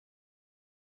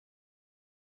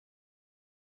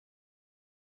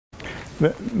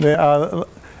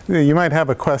You might have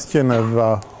a question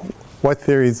of what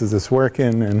theories does this work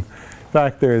in? And in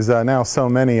fact, there's now so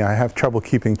many, I have trouble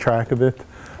keeping track of it.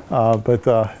 But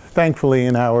thankfully,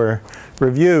 in our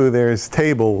review, there's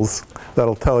tables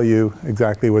that'll tell you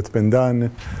exactly what's been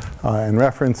done and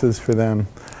references for them.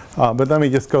 But let me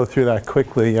just go through that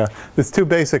quickly. There's two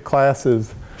basic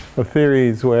classes of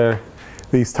theories where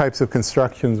these types of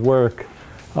constructions work.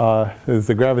 There's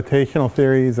the gravitational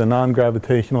theories and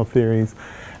non-gravitational theories.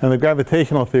 And the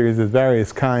gravitational theories, there's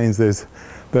various kinds. There's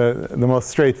the most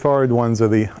straightforward ones are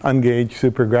the ungauged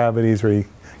supergravities, where you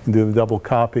can do the double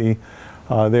copy.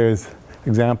 There's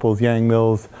examples,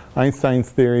 Yang-Mills, Einstein's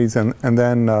theories, and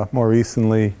then more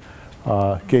recently,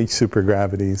 gauge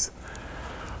supergravities.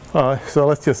 So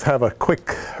let's just have a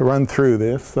quick run through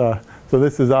this. So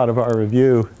this is out of our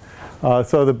review.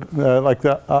 Up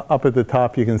at the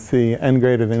top, you can see n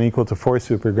greater than or equal to 4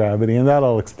 supergravity, and that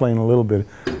I'll explain a little bit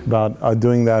about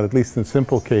doing that, at least in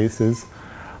simple cases.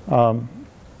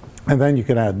 And then you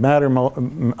can add matter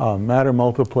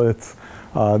multiplets.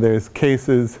 There's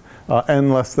cases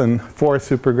n less than 4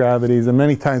 supergravities, and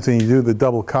many times when you do the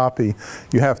double copy,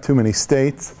 you have too many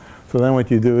states. So then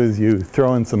what you do is you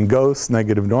throw in some ghosts,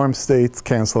 negative norm states,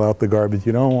 cancel out the garbage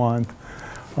you don't want.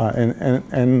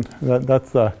 And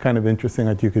that's kind of interesting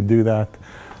that you could do that.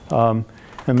 And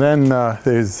then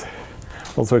there's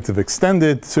all sorts of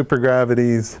extended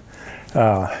supergravities,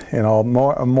 more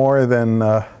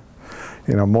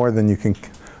than you can,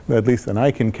 at least than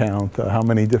I can count, how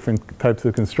many different types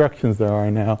of constructions there are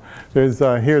now. There's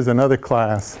here's another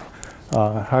class,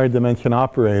 higher dimension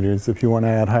operators. If you want to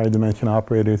add higher dimension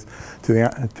operators to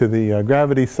the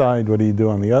gravity side, what do you do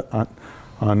on the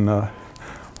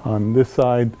on this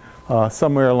side?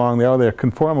 Somewhere along there, they're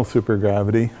conformal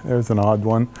supergravity. There's an odd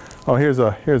one. Oh, here's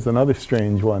another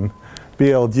strange one.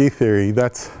 BLG theory.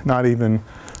 That's not even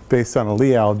based on a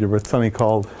Lie algebra. It's something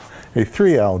called a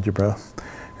 3 algebra.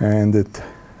 And the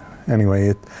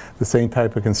same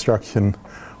type of construction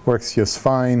works just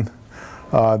fine.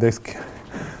 There's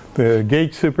the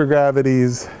gauge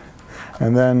supergravities,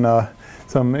 and then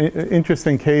some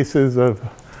interesting cases of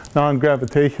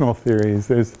non-gravitational theories.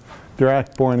 There's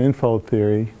Dirac-Born-Infeld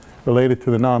theory related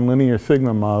to the nonlinear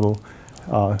sigma model,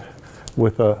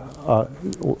 with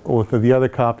the other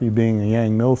copy being a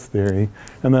Yang-Mills theory,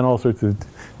 and then all sorts of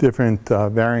different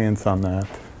variants on that.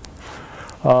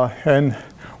 And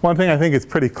one thing I think is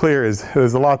pretty clear is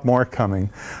there's a lot more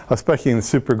coming, especially in the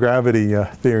supergravity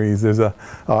theories. There's an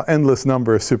endless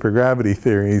number of supergravity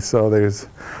theories, so there's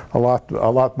a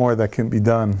lot more that can be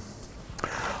done.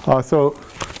 So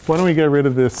why don't we get rid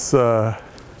of this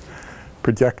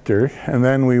projector, and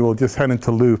then we will just head into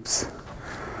loops.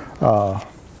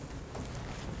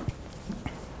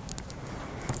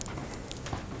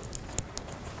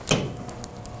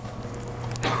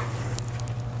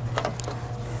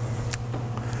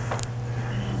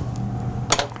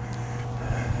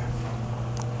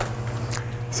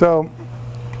 So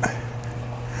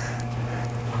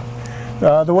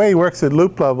the way it works at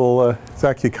loop level is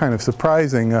actually kind of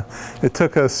surprising. It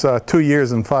took us 2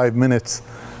 years and 5 minutes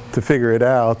to figure it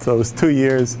out. So it was 2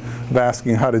 years of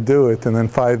asking how to do it, and then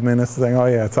 5 minutes saying, oh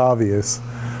yeah, it's obvious.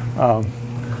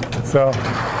 So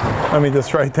let me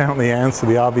just write down the answer,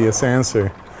 the obvious answer.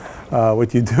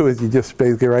 What you do is you just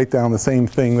basically write down the same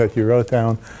thing that you wrote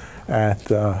down at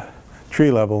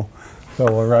tree level. So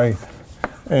we'll write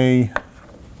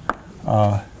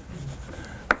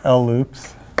L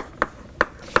loops,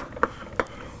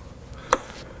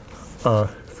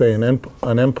 say an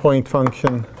endpoint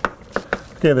function.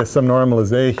 Okay, there's some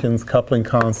normalizations, coupling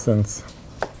constants.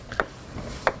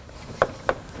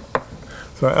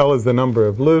 So L is the number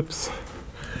of loops,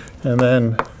 and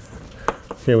then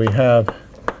here we have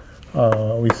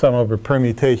we sum over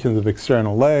permutations of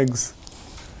external legs.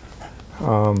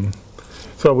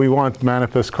 So we want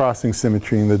manifest crossing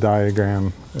symmetry in the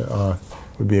diagram.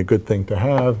 Would be a good thing to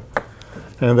have.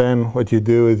 And then what you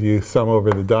do is you sum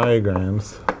over the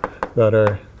diagrams that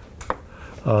are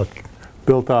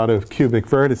built out of cubic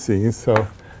vertices. So,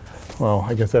 well,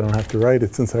 I guess I don't have to write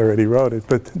it since I already wrote it,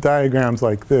 but diagrams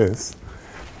like this.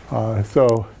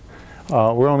 We're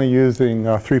only using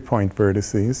 3-point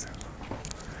vertices.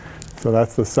 So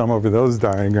that's the sum over those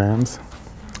diagrams.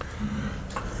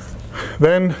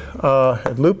 Then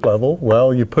at loop level,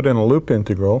 well, you put in a loop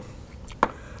integral.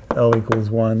 L equals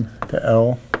 1 to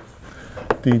L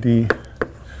dd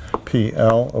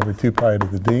PL over 2 pi to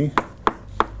the d.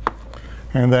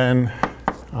 And then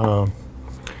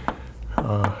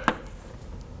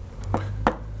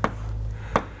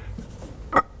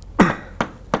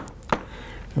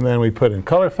we put in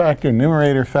color factor,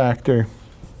 numerator factor.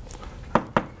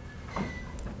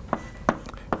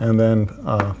 and then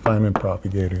Feynman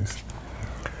propagators.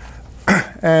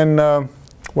 And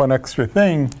one extra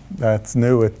thing that's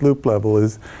new at loop level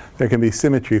is there can be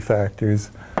symmetry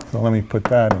factors. So let me put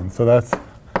that in. So that's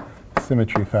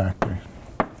symmetry factor.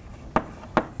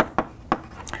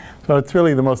 So it's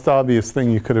really the most obvious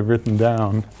thing you could have written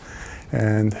down.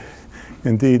 And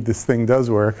indeed, this thing does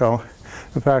work. I'll,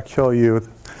 in fact, show you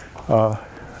a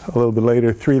little bit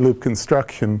later 3-loop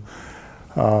construction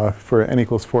for n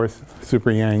equals 4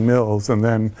 super Yang-Mills, and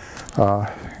then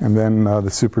the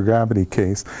supergravity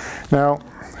case. Now,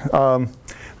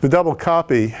 the double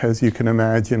copy, as you can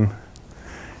imagine,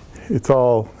 it's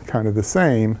all kind of the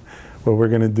same. What we're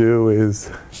going to do is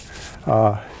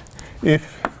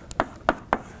if,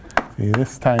 see,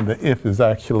 this time the if is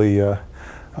actually a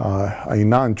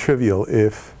non-trivial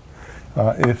if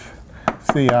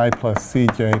Ci plus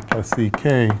Cj plus Ck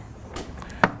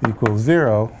equals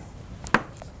 0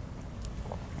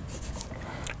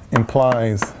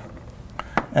 implies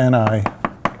Ni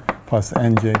plus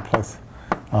Nj plus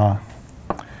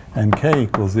Nk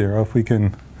equals 0. If we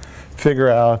can figure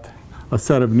out a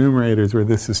set of numerators where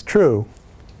this is true,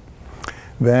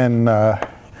 then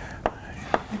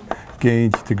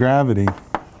gauge to gravity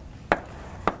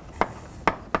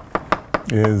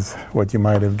is what you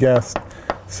might have guessed.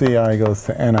 Ci goes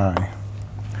to Ni.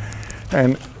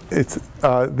 And it's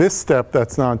this step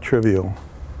that's not trivial.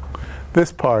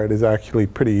 This part is actually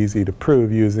pretty easy to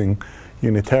prove using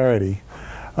unitarity.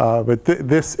 But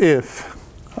this if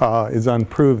is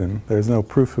unproven. There's no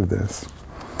proof of this.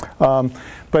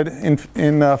 But in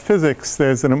physics,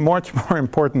 there's a much more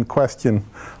important question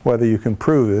whether you can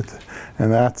prove it,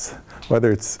 and that's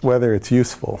whether it's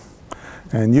useful.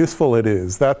 And useful it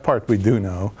is. That part we do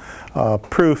know.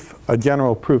 Proof, a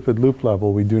general proof at loop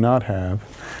level, we do not have.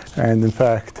 And in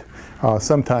fact,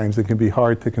 sometimes it can be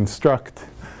hard to construct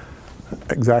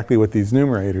exactly what these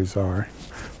numerators are.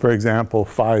 For example,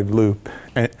 5-loop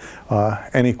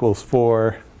n equals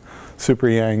 4 super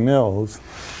Yang-Mills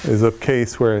is a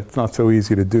case where it's not so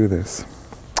easy to do this.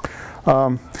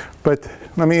 But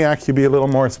let me actually be a little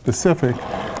more specific,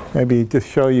 maybe just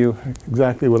show you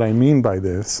exactly what I mean by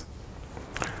this.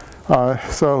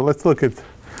 So let's look at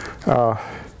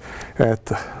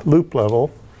loop level.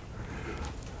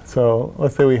 So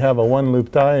let's say we have a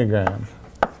 1-loop diagram.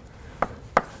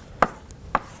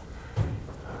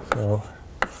 So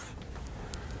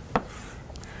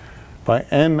by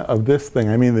n of this thing,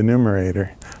 I mean the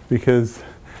numerator, because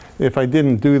if I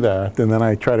didn't do that, and then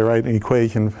I try to write an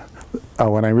equation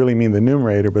when I really mean the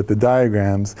numerator, but the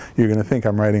diagrams, you're going to think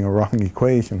I'm writing a wrong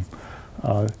equation.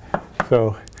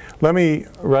 So let me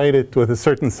write it with a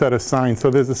certain set of signs.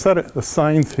 So there's a set of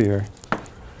signs here,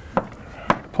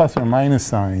 plus or minus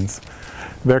signs.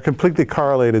 They're completely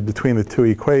correlated between the two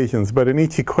equations, but in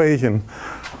each equation,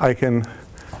 I can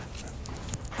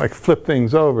flip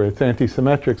things over. It's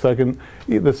anti-symmetric, so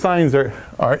the signs are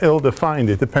ill-defined.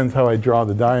 It depends how I draw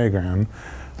the diagram.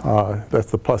 That's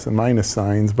the plus and minus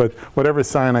signs, but whatever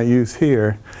sign I use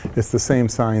here, it's the same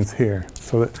signs here.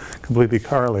 So they're completely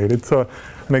correlated. So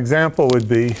an example would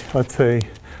be, let's say,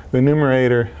 the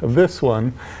numerator of this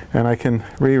one, and I can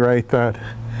rewrite that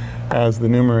as the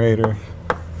numerator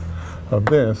of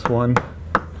this, 1,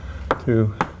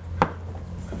 2,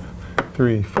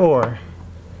 3, 4.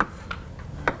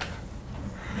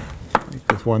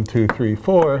 Equals 1, 2, 3,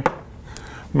 4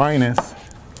 minus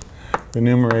the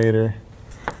numerator,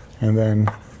 and then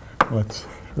let's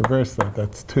reverse that.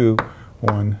 That's 2,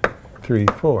 1, 3,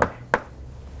 4.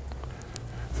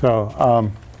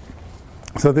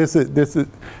 So this is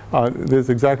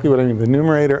exactly what I mean. The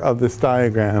numerator of this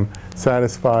diagram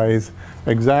satisfies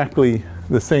exactly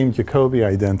the same Jacobi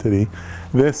identity.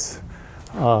 This,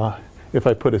 if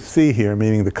I put a C here,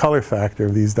 meaning the color factor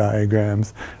of these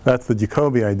diagrams, that's the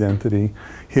Jacobi identity.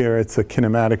 Here it's a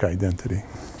kinematic identity.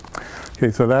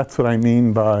 Okay, so that's what I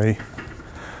mean by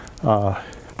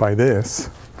this.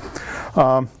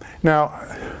 Now,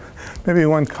 maybe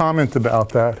one comment about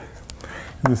that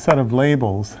is a set of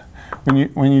labels.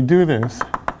 When you do this,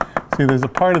 see there's a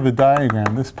part of the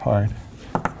diagram, this part,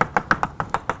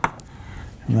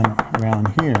 and then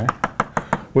around here,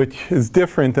 which is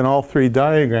different in all three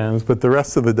diagrams, but the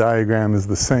rest of the diagram is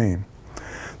the same.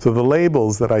 So the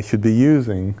labels that I should be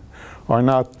using are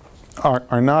not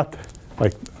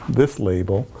like this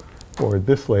label or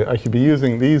this label. I should be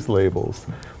using these labels,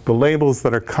 the labels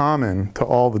that are common to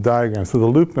all the diagrams. So the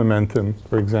loop momentum,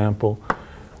 for example,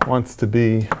 wants to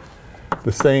be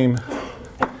the same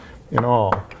in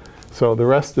all. So the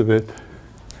rest of it,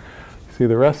 see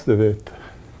the rest of it,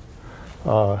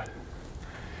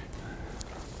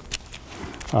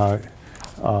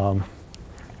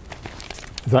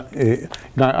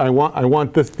 I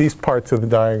want these parts of the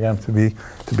diagram to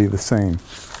be the same.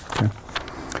 Okay.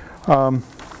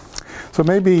 So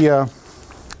maybe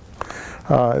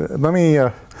let me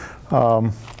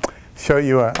show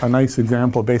you a nice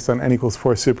example based on n equals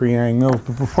 4 super Yang Mills.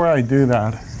 But before I do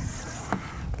that,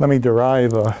 let me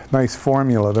derive a nice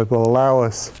formula that will allow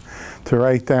us to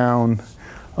write down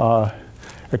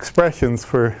expressions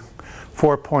for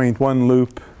 4.1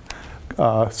 loop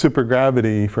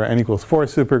supergravity for n equals 4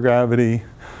 supergravity,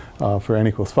 for n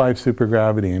equals 5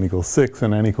 supergravity, n equals 6,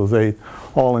 and n equals 8,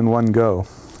 all in one go.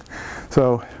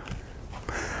 So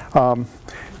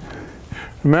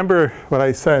remember what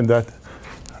I said, that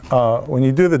when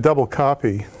you do the double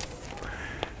copy,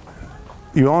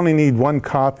 you only need one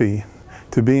copy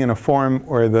to be in a form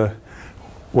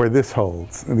where this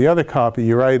holds. And the other copy,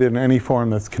 you write it in any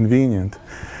form that's convenient.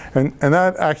 And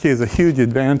that actually is a huge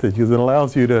advantage, because it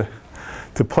allows you to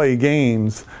play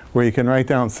games where you can write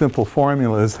down simple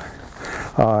formulas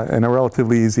in a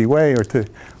relatively easy way,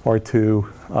 or to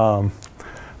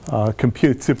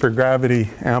compute supergravity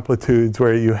amplitudes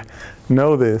where you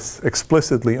know this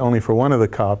explicitly only for one of the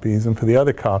copies, and for the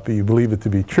other copy you believe it to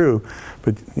be true,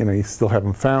 but you still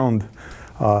haven't found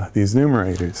these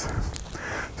numerators.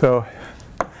 So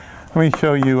let me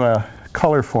show you a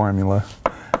color formula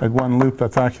at one loop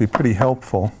that's actually pretty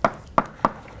helpful.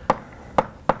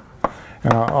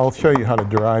 And I'll show you how to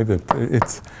derive it.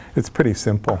 It's pretty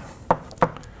simple.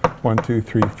 1, 2,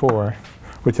 3, 4,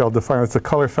 which I'll define. It's a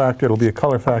color factor. It'll be a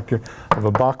color factor of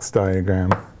a box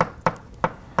diagram.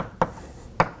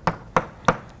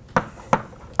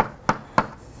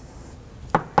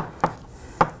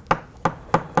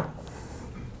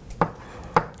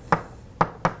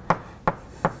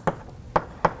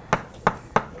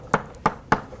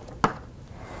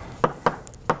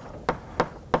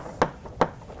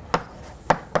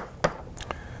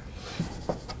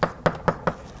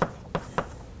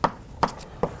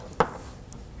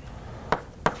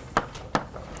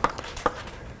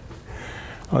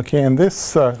 Okay, and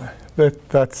this, that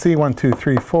C1, 2,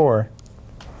 3, 4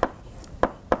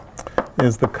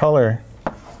 is the color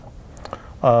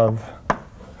of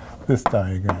this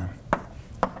diagram.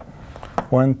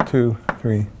 1, 2,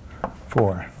 3,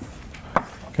 4.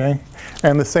 Okay?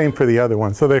 And the same for the other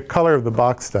one. So the color of the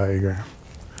box diagram.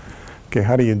 Okay,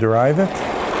 how do you derive it?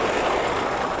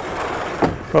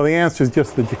 Well, the answer is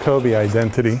just the Jacobi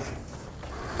identity.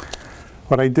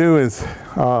 What I do is,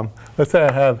 let's say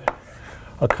I have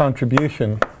a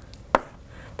contribution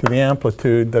to the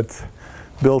amplitude that's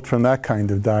built from that kind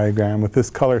of diagram with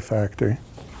this color factor.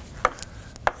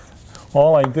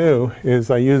 All I do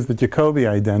is I use the Jacobi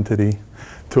identity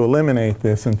to eliminate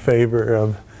this in favor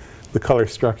of the color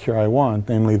structure I want,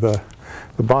 namely the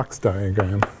box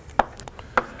diagram.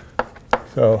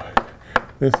 So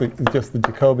this is just the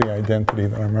Jacobi identity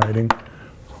that I'm writing.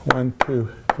 1,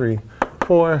 2, 3,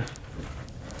 4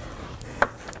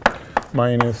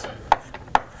 minus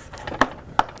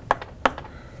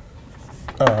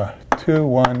 2,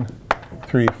 1,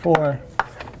 3, 4.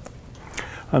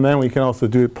 And then we can also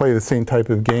play the same type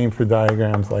of game for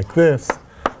diagrams like this.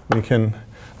 We can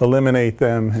eliminate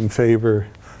them in favor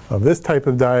of this type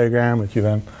of diagram, which you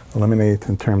then eliminate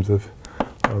in terms of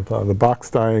the box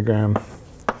diagram.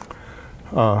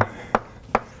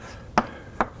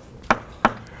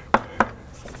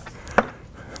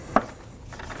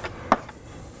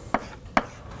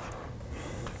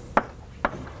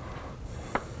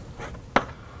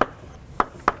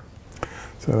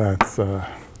 So that's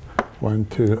 1,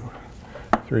 2,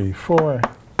 3, 4,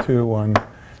 2, 1,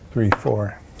 3,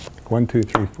 4. 1, 2,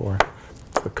 3, 4.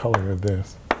 It's the color of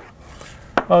this.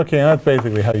 Okay, and that's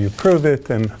basically how you prove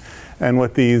it. And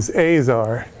what these A's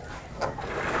are,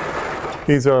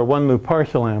 these are one-loop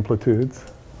partial amplitudes.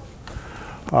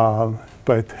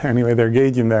 But anyway, they're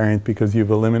gauge invariant because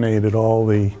you've eliminated all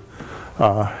the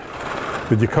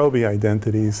Jacobi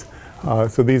identities.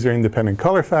 So these are independent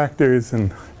color factors,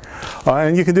 and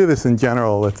you can do this in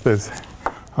general. There's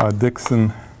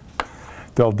Dixon,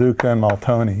 Del Duca, and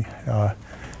Maltoni.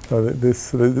 So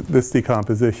this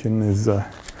decomposition is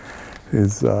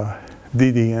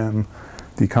DDM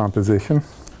decomposition.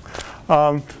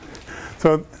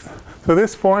 So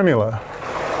this formula,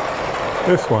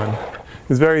 this one,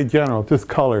 is very general. Just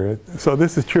color it. So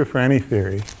this is true for any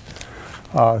theory.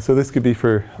 So this could be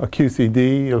for a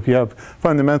QCD. If you have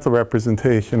fundamental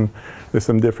representation, there's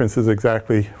some differences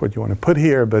exactly what you want to put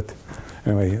here, but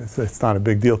anyway, it's not a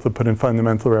big deal to put in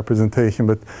fundamental representation.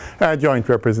 But adjoint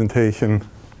representation,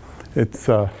 it's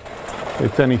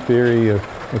any theory of,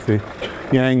 let's see,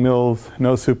 Yang-Mills,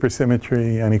 no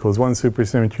supersymmetry, n equals 1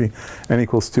 supersymmetry, n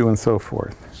equals 2, and so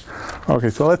forth. Okay,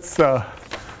 so let's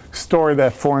store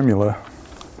that formula.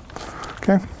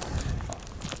 Okay.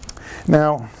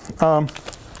 Now,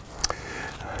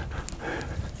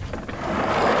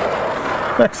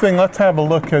 next thing, let's have a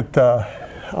look at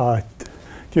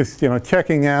just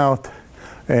checking out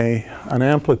an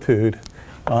amplitude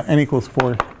n equals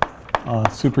 4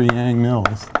 super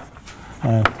Yang-Mills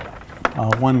at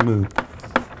one loop.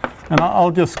 And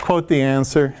I'll just quote the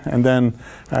answer, and then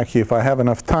actually if I have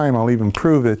enough time I'll even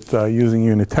prove it using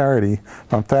unitarity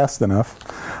if I'm fast enough.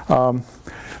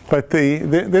 But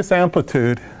this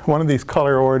amplitude, one of these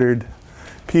color ordered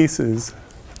pieces,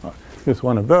 is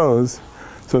one of those.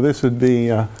 So this would be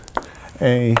a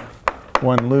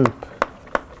one loop,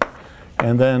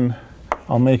 and then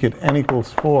I'll make it n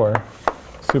equals 4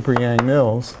 super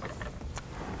Yang-Mills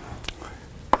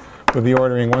with the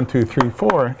ordering 1, 2, 3,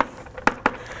 4.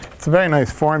 It's a very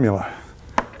nice formula.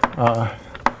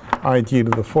 IG to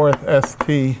the 4th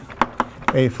ST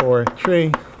A4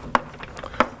 tree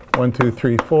 1, 2,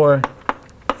 3, 4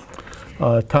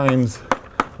 times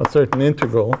a certain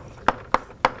integral,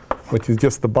 which is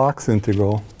just the box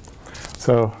integral.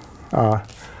 So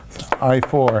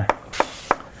I4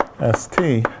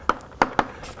 ST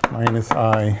minus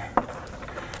I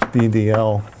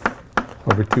ddl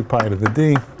over 2 pi to the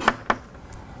d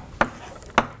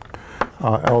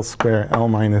L square L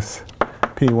minus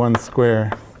P1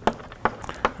 square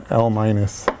L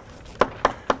minus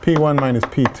P1 minus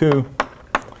P2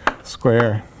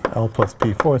 square L plus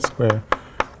P4 square.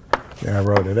 Yeah, I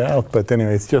wrote it out, but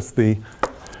anyway, it's just the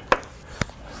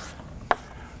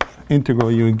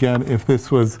integral you would get if this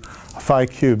was a phi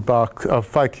cubed box of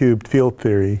phi cubed field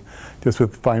theory, just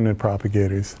with Feynman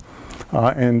propagators.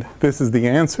 And this is the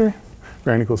answer,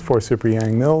 n equals 4 super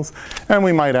Yang-Mills. And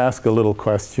we might ask a little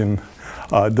question.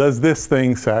 Does this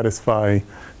thing satisfy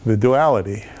the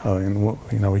duality?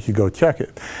 And we could go check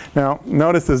it. Now,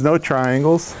 notice there's no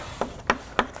triangles.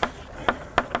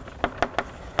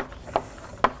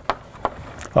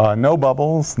 No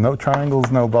bubbles, no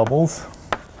triangles, no bubbles.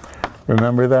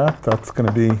 Remember that? That's going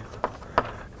to be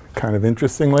kind of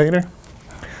interesting later.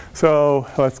 So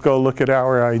let's go look at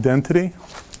our identity.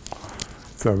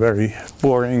 It's a very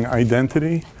boring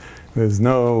identity. There's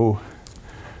no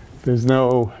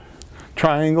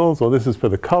triangles. Well, this is for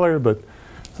the color, but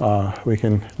we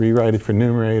can rewrite it for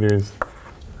numerators.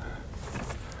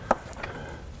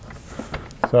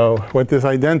 So what this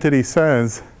identity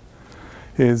says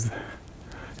is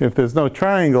if there's no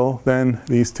triangle, then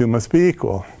these two must be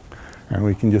equal. And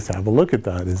we can just have a look at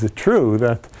that. Is it true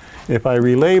that if I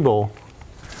relabel,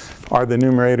 are the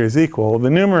numerators equal? The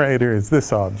numerator is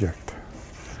this object.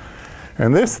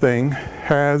 And this thing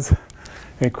has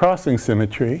a crossing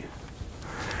symmetry.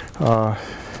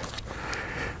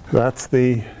 That's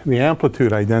the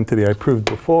amplitude identity I proved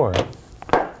before.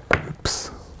 Oops.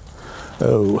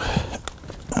 Oh.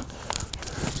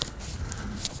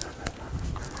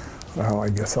 Well, I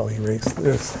guess I'll erase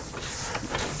this.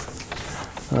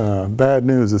 Bad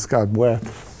news, it's got wet.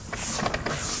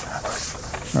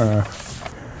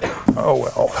 Oh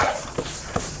well.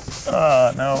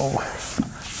 No.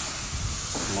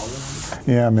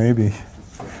 Yeah, maybe.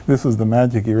 This was the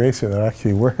magic eraser that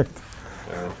actually worked.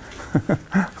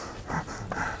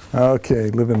 Okay,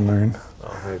 live and learn.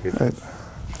 Oh, maybe.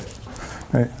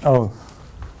 Oh.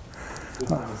 This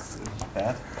one is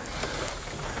bad.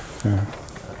 Yeah.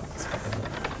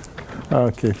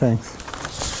 Okay, thanks.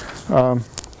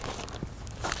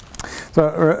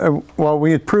 Well,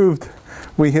 we had proved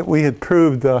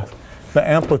the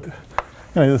amplitude.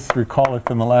 Just recall it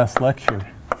from the last lecture.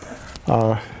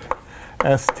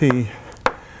 ST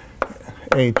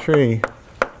A tree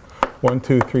 1,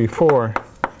 2, 3, 4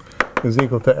 is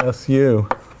equal to SU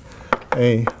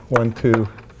A 1, 2,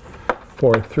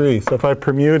 4, 3. So if I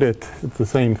permute it, it's the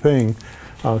same thing.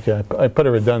 Okay, I put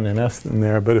a redundant S in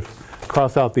there, but if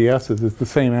cross out the S's, it's the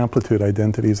same amplitude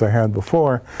identities I had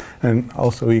before, and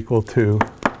also equal to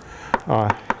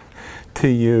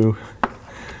TU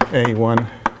A1,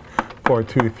 4,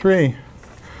 2, 3.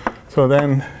 So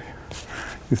then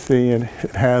you see it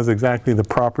has exactly the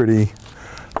property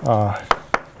that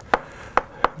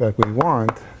we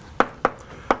want.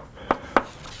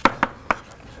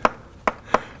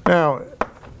 Now,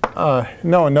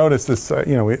 no one noticed this.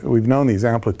 We've known these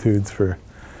amplitudes for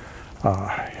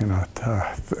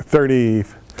 30,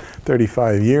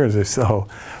 35 years or so,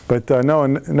 but no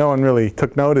one really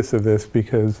took notice of this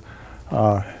because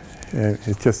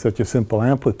it's just such a simple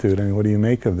amplitude. I mean, what do you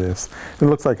make of this? It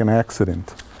looks like an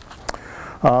accident.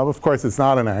 Of course, it's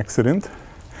not an accident.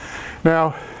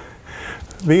 Now,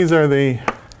 these are this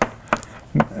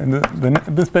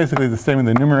basically the statement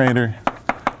the numerator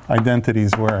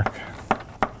identities work.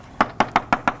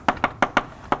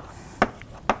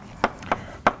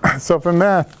 So from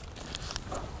that,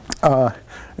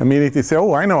 immediately say,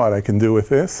 oh, I know what I can do with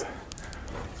this.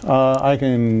 I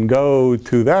can go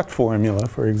to that formula,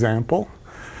 for example,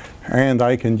 and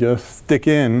I can just stick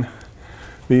in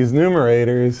these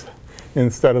numerators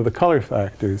instead of the color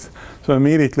factors. So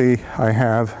immediately I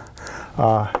have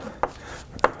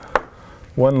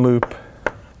one loop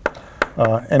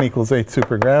n equals 8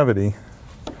 supergravity.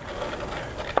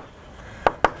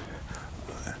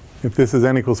 If this is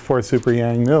n equals 4 super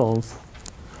Yang-Mills,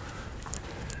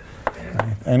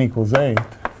 right, n equals 8,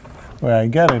 the way I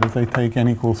get it is I take n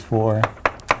equals 4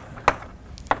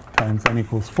 times n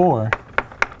equals 4,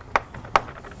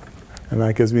 and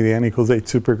that gives me the n equals 8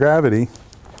 supergravity.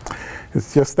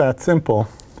 It's just that simple.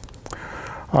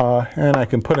 And I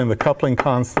can put in the coupling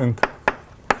constant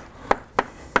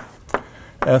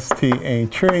STA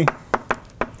tree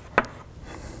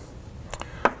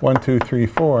 1, 2, 3,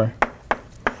 4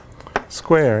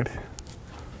 squared.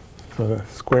 So the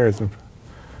squares of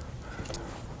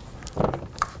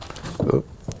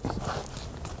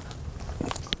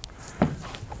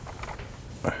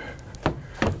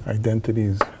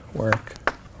identities work.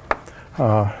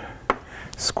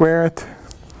 Square it,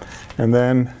 and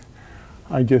then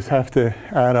I just have to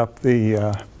add up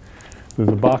the there's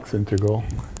a box integral.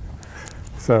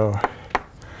 So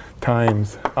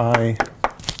times I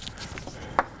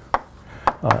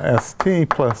st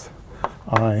plus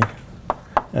I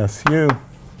su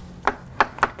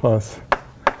plus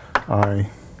I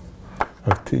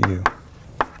of tu.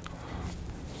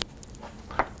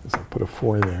 So I'll put a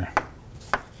 4 there.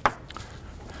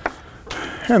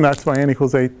 And that's my n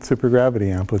equals 8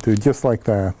 supergravity amplitude, just like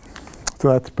that. So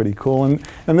that's pretty cool.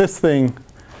 And this thing,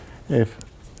 if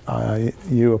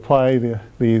you apply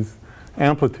these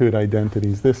amplitude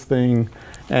identities, this thing,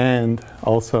 and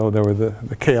also there were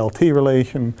the KLT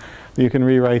relation, you can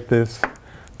rewrite this.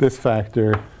 This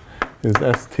factor is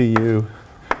STU,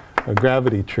 a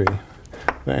gravity tree,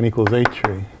 the n equals 8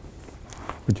 tree,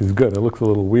 which is good. It looks a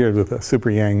little weird with a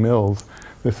super Yang-Mills.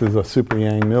 This is a super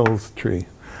Yang-Mills tree.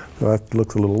 So that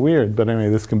looks a little weird, but anyway,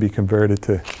 this can be converted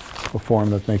to a form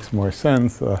that makes more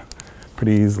sense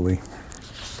pretty easily.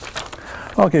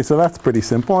 Okay, so that's pretty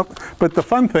simple. But the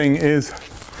fun thing is,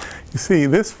 you see,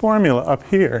 this formula up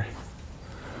here.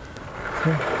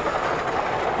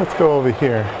 Let's go over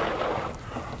here.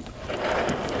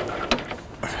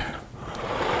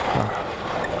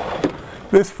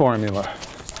 This formula.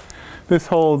 This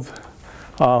holds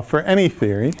for any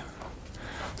theory.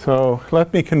 So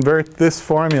let me convert this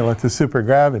formula to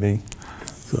supergravity.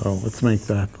 So let's make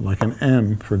that like an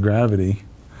M for gravity.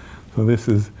 So this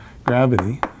is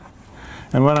gravity.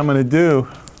 And what I'm going to do,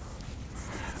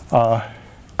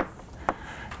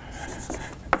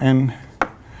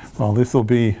 this will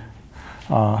be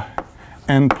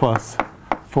n plus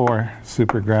 4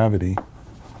 supergravity.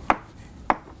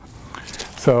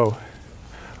 So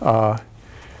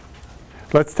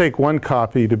let's take one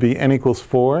copy to be n equals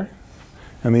 4.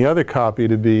 And the other copy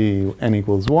to be n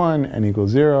equals 1, n equals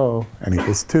 0, n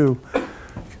equals 2. You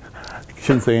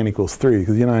shouldn't say n equals 3,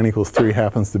 because you know n equals 3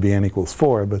 happens to be n equals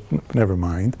 4, but never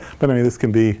mind. But I mean, this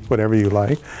can be whatever you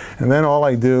like. And then all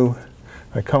I do,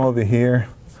 I come over here,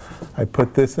 I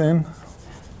put this in,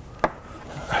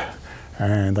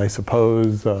 and I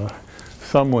suppose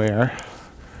somewhere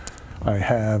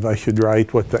I should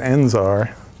write what the n's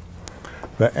are.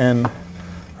 The n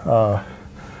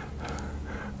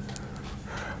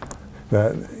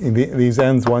these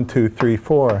n's 1, 2, 3,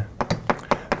 4.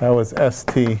 That was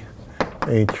ST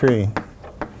a tree.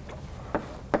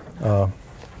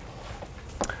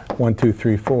 1, 2,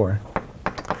 3, 4.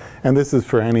 And this is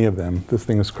for any of them. This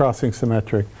thing is crossing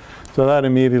symmetric. So that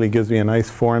immediately gives me a nice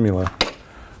formula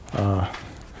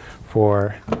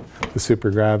for the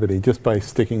supergravity just by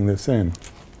sticking this in.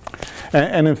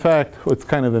 And in fact, what's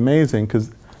kind of amazing,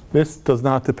 because this does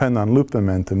not depend on loop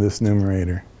momentum, this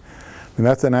numerator. And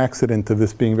that's an accident of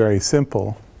this being very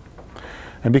simple.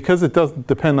 And because it doesn't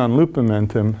depend on loop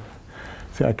momentum,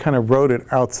 see, I kind of wrote it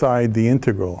outside the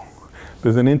integral.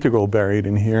 There's an integral buried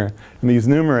in here. And these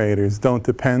numerators don't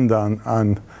depend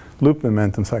on loop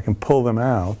momentum, so I can pull them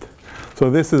out. So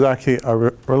this is actually a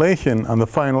relation on the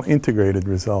final integrated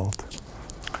result,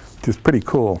 which is pretty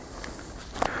cool.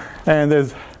 And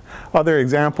there's other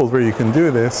examples where you can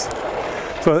do this.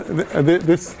 So at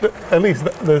least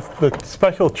the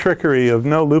special trickery of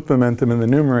no loop momentum in the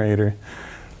numerator,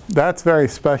 that's very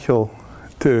special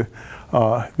to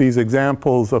these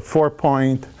examples of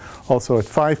 4-point, also at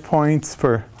 5 points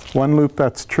for one loop,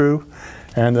 that's true.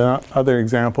 And another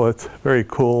example that's very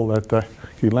cool that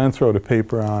Lance wrote a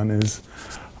paper on is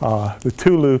the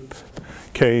 2-loop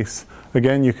case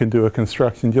again, you can do a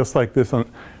construction just like this, and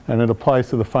it applies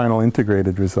to the final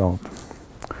integrated result.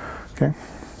 Okay.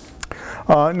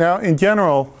 Now, in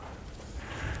general,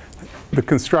 the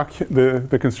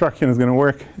construction is going to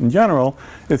work in general.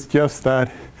 It's just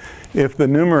that if the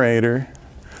numerator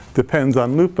depends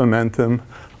on loop momentum,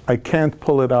 I can't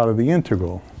pull it out of the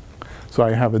integral. So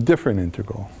I have a different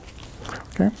integral.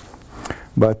 Okay?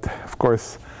 But, of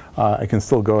course, I can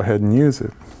still go ahead and use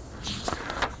it.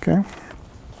 Okay?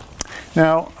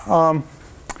 Now,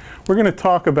 we're going to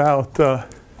talk about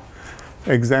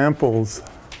examples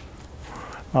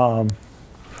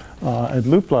at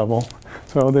loop level.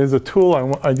 So there's a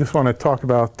tool I just want to talk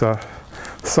about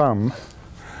sum,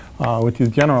 which is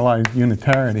generalized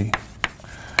unitarity.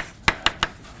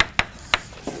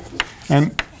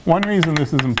 And one reason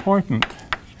this is important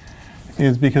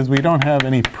is because we don't have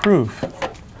any proof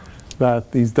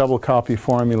that these double copy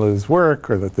formulas work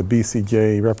or that the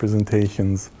BCJ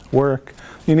representations work.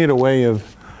 You need a way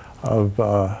of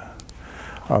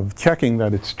checking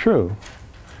that it's true.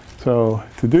 So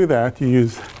to do that, you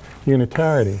use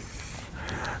unitarity.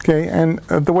 Okay, and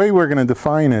the way we're going to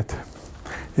define it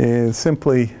is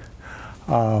simply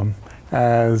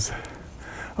as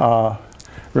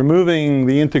removing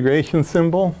the integration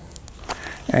symbol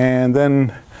and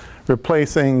then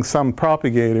replacing some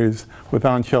propagators with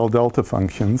on-shell delta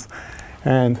functions.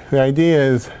 And the idea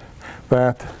is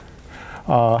that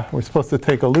we're supposed to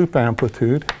take a loop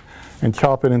amplitude and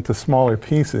chop it into smaller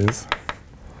pieces,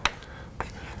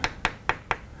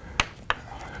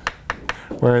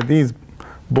 where these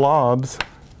blobs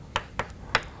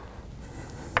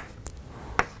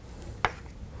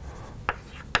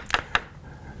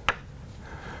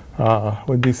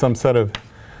would be some set of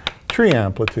tree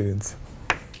amplitudes.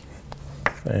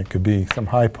 It could be some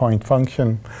high point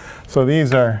function. So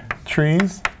these are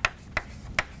trees.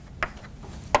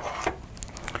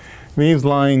 These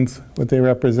lines, what they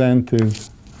represent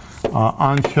is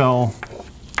on-shell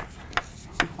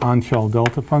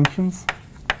delta functions.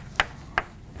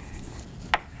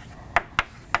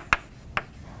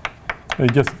 They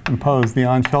just impose the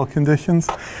on-shell conditions.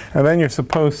 And then you're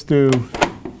supposed to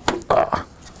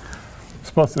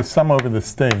sum over the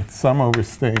states, sum over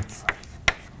states.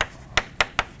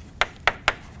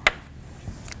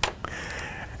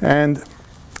 And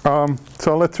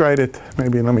so let's write it,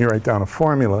 maybe let me write down a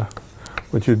formula,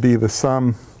 which would be the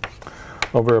sum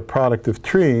over a product of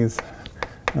trees.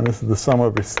 And this is the sum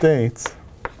over states.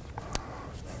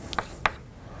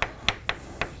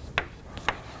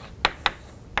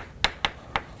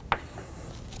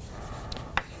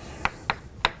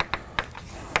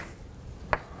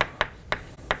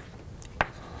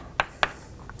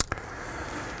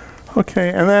 Okay,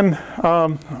 and then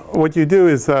what you do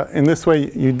is, in this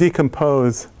way, you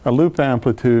decompose a loop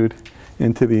amplitude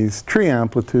into these tree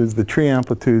amplitudes. The tree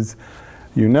amplitudes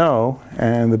you know,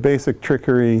 and the basic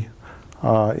trickery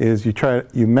is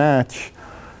you match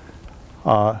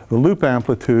the loop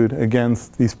amplitude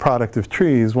against these product of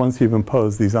trees once you've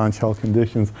imposed these on-shell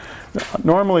conditions.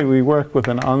 Normally, we work with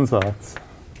an ansatz.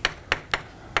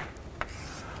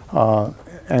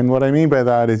 And what I mean by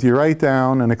that is you write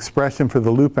down an expression for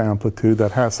the loop amplitude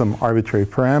that has some arbitrary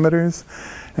parameters,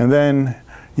 and then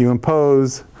you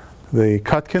impose the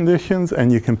cut conditions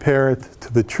and you compare it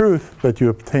to the truth that you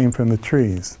obtain from the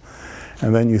trees.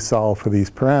 And then you solve for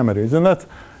these parameters. And that's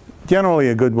generally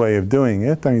a good way of doing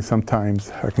it. I mean,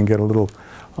 sometimes it can get a little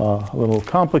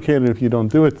complicated if you don't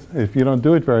do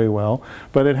it very well.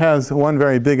 But it has one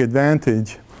very big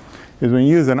advantage, is when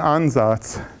you use an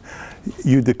ansatz,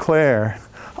 you declare,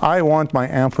 I want my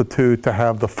amplitude to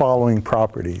have the following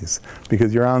properties,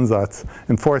 because your ansatz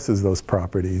enforces those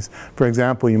properties. For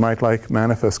example, you might like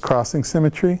manifest crossing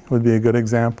symmetry, would be a good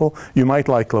example. You might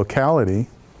like locality.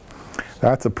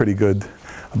 That's a pretty good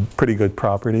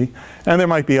property. And there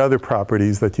might be other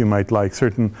properties that you might like,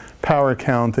 certain power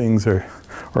countings or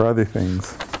other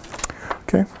things.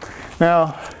 Okay?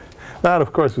 Now, that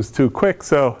of course was too quick,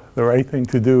 so the right thing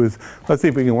to do is, let's see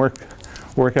if we can work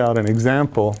out an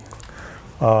example.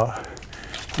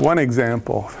 One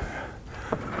example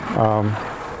of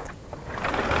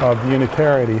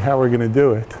unitarity, how we're going to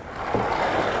do it.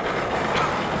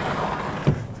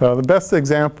 So the best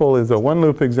example is a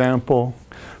one-loop example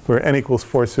for n equals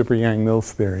 4 super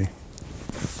Yang-Mills theory.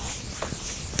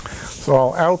 So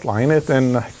I'll outline it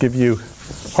and give you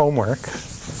homework.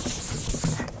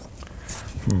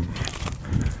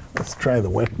 Let's try the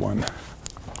wet one.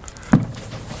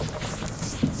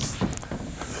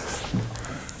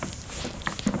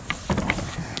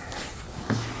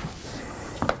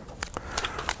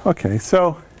 Okay,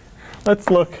 so let's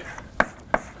look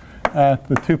at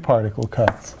the two particle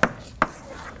cuts.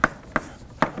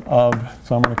 of,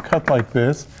 so I'm going to cut like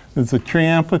this. There's a tree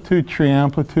amplitude, tree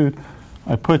amplitude.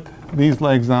 I put these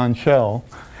legs on shell.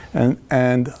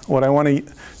 And what I want to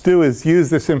do is use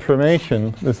this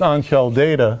information, this on-shell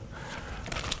data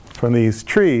from these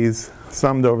trees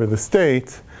summed over the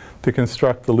states to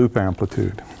construct the loop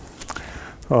amplitude.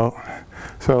 So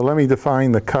let me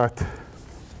define the cut.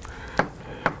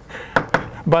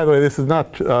 By the way, this is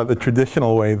not the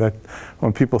traditional way that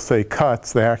when people say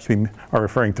cuts, they actually are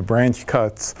referring to branch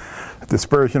cuts,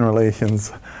 dispersion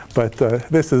relations. But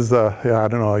this is, I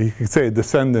don't know, you could say a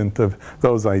descendant of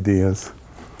those ideas.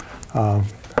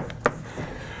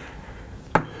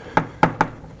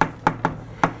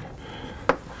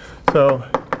 So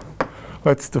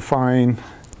let's define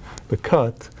the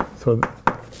cut. So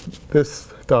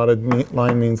this dotted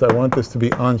line means I want this to be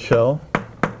on shell.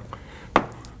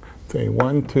 Say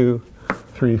 1, 2,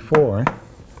 3, 4.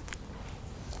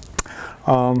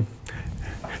 And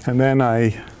then I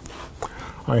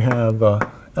have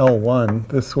L1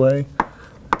 this way,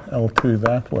 L2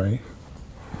 that way.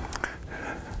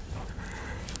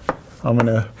 I'm going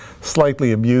to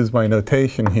slightly abuse my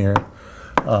notation here.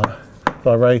 So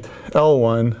I'll write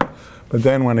L1, but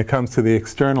then when it comes to the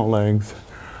external legs,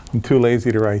 I'm too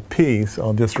lazy to write P, so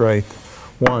I'll just write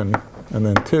 1 and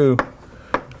then 2.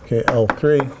 Okay,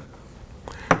 L3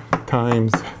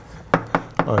 times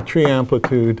tree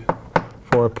amplitude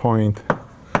 4 point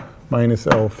minus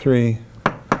L3,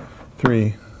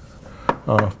 3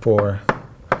 for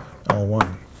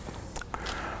L1.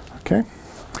 Okay.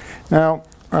 Now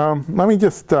let me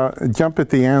just jump at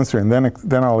the answer, and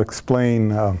then I'll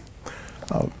explain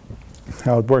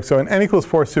how it works. So in n equals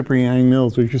 4 super Yang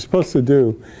mills, what you're supposed to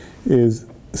do is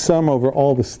sum over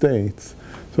all the states.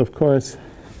 So of course,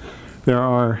 there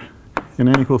are, in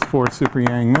n equals 4 super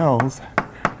Yang mills,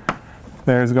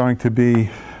 there's going to be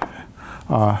 2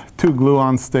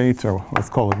 gluon states, or let's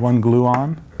call it 1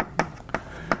 gluon.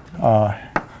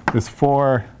 There's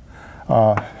 4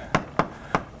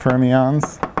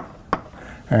 fermions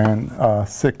and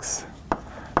 6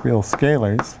 real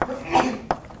scalars.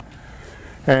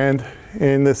 And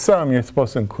in the sum, you're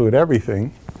supposed to include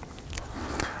everything.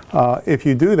 If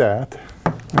you do that,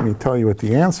 let me tell you what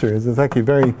the answer is. It's actually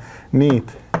very neat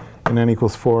in n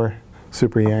equals 4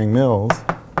 super Yang mills.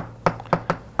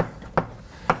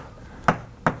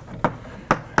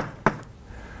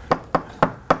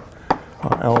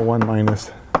 L1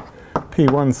 minus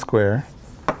P1 square.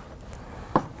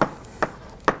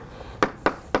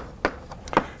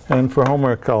 And for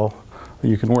homework,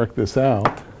 you can work this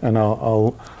out, and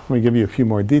let me give you a few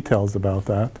more details about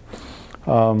that.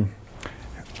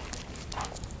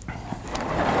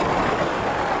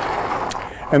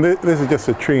 And this is just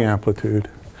a tree amplitude.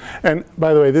 And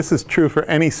by the way, this is true for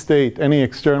any state, any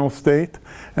external state,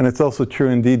 and it's also true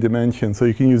in D dimension, so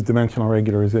you can use dimensional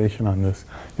regularization on this.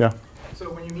 Yeah?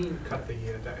 So when you mean cut the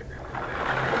diagram,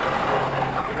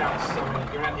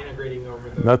 you're not integrating over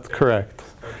the... That's correct.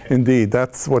 Okay. Indeed.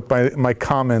 That's what my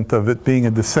comment of it being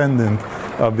a descendant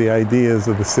of the ideas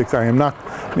of the 6. I am not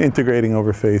integrating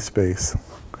over phase space.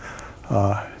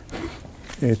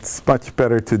 It's much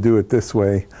better to do it this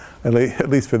way, at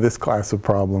least for this class of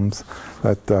problems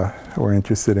that we're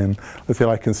interested in. Let's say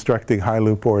like constructing high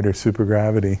loop order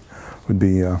supergravity would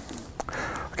be,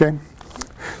 okay.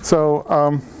 So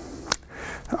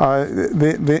let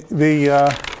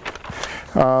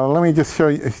me just show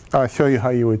you how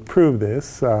you would prove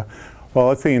this. Well,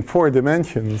 let's say in 4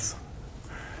 dimensions,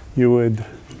 you would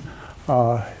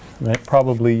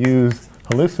probably use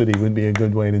helicity would be a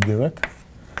good way to do it.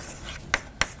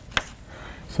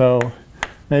 So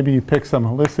maybe you pick some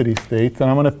helicity states, and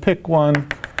I'm going to pick one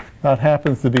that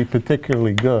happens to be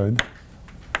particularly good.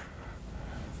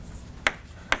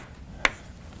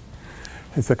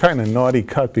 It's a kind of naughty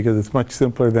cut because it's much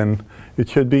simpler than it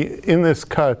should be. In this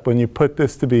cut, when you put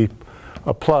this to be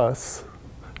a plus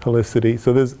helicity,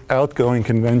 so there's outgoing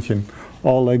convention.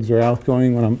 All legs are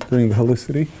outgoing when I'm doing the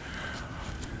helicity.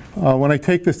 When I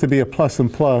take this to be a plus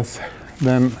and plus,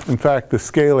 then in fact the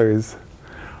scalars,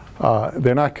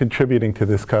 they're not contributing to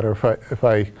this cut,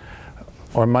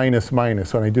 or minus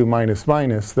minus. When I do minus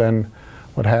minus, then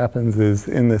what happens is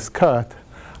in this cut,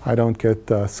 I don't get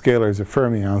scalars or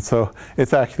fermions. So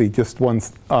it's actually just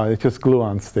it's just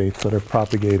gluon states that are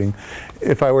propagating.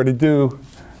 If I were to do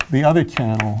the other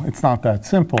channel, it's not that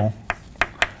simple.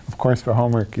 Of course, for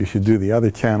homework, you should do the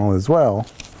other channel as well.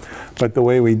 But the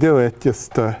way we do it,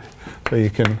 just so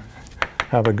you can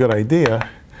have a good idea,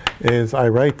 is I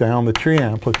write down the tree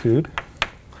amplitude.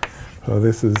 So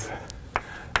this is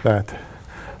that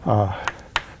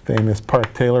famous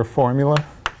Park-Taylor formula.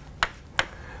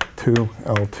 2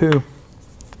 L2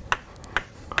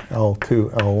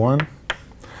 L2, L1.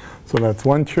 So that's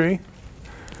one tree.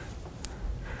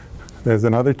 There's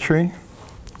another tree.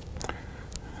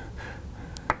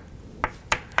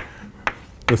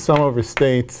 The sum over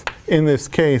states in this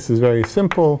case is very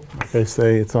simple. Like I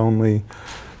say, it's only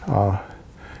one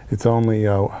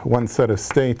set of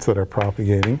states that are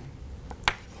propagating.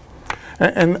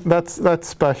 And that's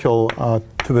special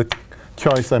to the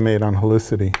choice I made on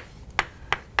helicity.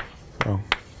 So,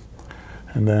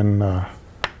 and then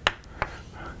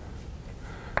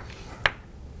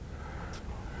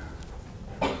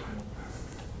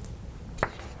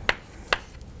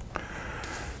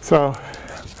so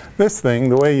this thing,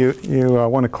 the way you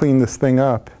want to clean this thing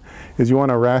up is you want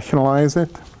to rationalize it.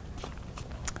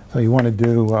 So you want to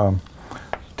do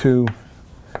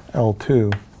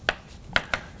 2L2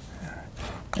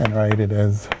 and write it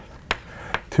as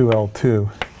 2L2.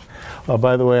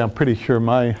 By the way, I'm pretty sure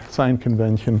my sign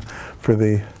convention for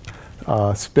the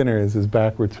spinners is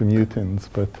backwards from Newton's,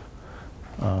 but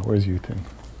where's Newton?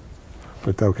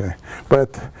 But okay.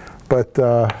 But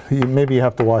maybe you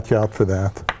have to watch out for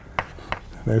that.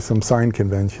 There's some sign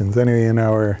conventions. Anyway, in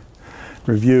our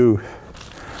review,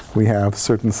 we have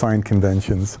certain sign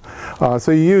conventions.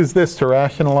 So you use this to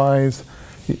rationalize.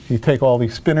 You take all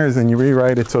these spinners and you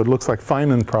rewrite it so it looks like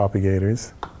Feynman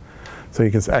propagators. So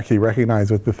you can actually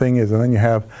recognize what the thing is. And then you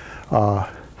have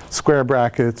square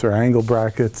brackets or angle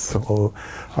brackets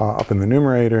up in the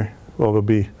numerator. Well, there'll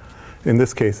be, in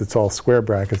this case, it's all square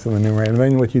brackets in the numerator. And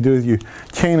then what you do is you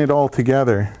chain it all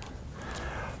together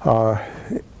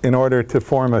in order to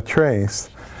form a trace.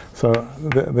 So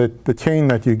the chain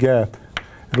that you get,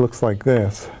 it looks like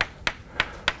this.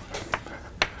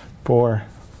 For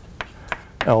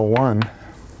L1,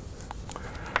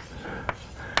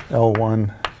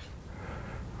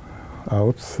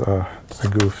 oops, I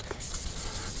goofed.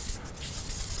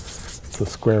 It's a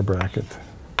square bracket.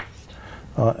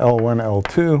 L1,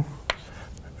 L2.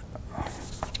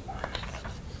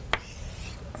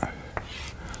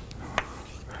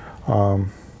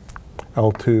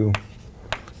 L2,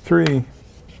 3,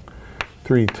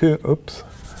 3, 2, oops,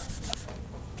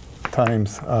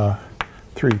 times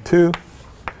 3, 2, 2,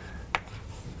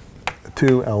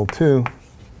 L2,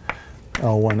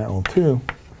 L1, L2.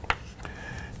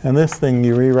 And this thing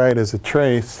you rewrite as a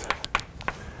trace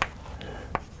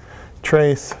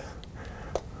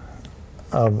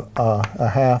of a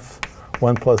half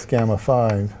 1 plus gamma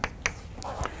 5.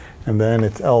 And then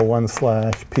it's L1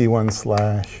 slash P1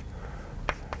 slash,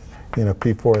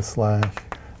 P4 slash,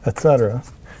 etc.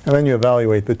 And then you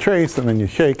evaluate the trace, and then you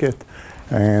shake it.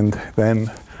 And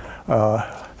then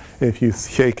if you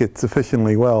shake it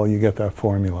sufficiently well, you get that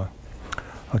formula.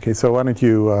 Okay, so why don't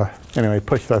you, anyway,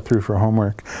 push that through for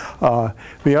homework. The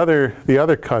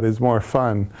other cut is more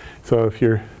fun. So if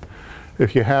you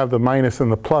have the minus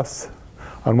and the plus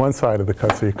on one side of the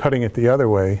cut, so you're cutting it the other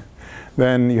way,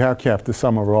 then you actually have to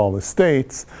sum over all the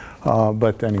states.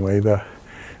 But anyway,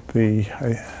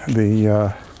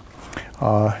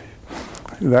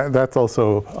 that's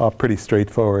also pretty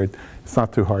straightforward. It's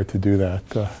not too hard to do that.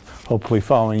 Hopefully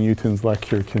following Newton's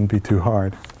lecture can be too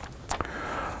hard.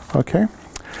 Okay,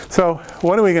 so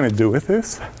what are we going to do with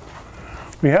this?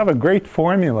 We have a great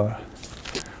formula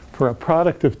for a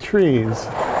product of trees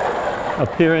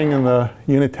appearing in the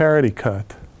unitarity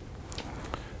cut.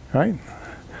 Right?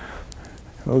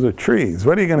 Those are trees.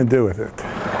 What are you going to do with it?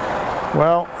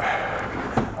 Well,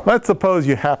 let's suppose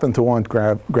you happen to want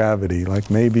gravity. Like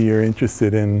maybe you're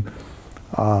interested in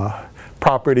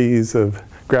properties of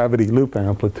gravity loop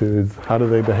amplitudes. How do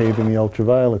they behave in the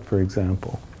ultraviolet, for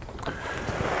example?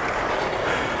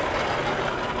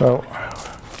 So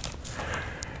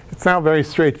it's now very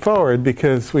straightforward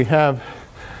because we have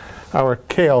our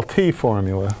KLT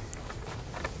formula.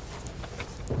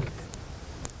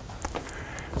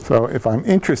 So if I'm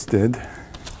interested,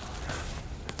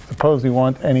 suppose we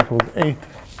want n equals 8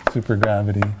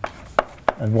 supergravity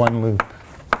at one loop.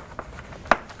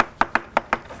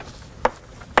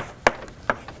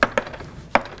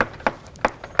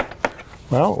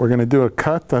 Well, we're going to do a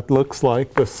cut that looks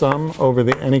like the sum over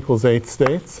the n equals 8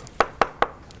 states.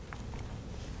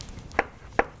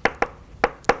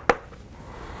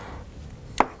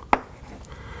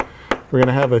 We're going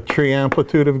to have a tree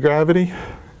amplitude of gravity.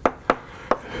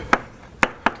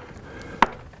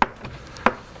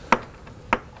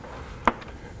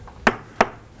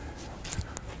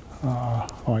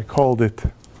 I called it,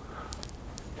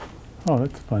 oh,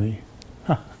 that's funny.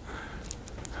 Huh.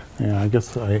 Yeah, I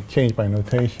guess I changed my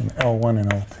notation, L1 and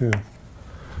L2.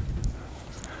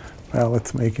 Well,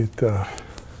 let's make it,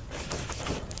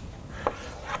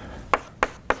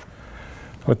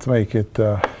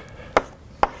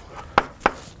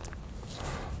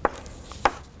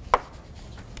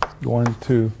 1,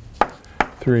 2,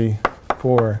 3,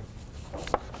 4,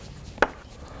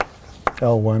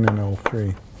 L1 and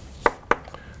L3.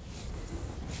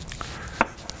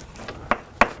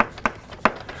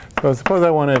 So suppose I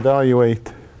want to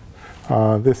evaluate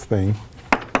this thing.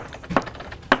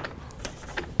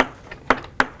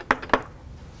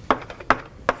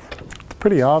 It's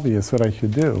pretty obvious what I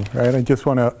should do, right? I just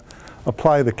want to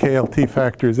apply the KLT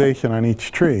factorization on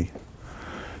each tree.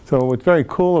 So what's very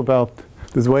cool about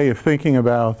this way of thinking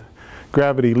about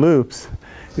gravity loops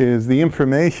is the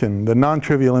information, the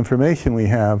non-trivial information we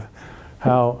have,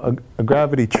 how a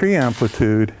gravity tree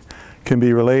amplitude can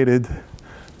be related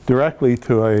directly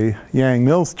to a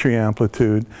Yang-Mills tree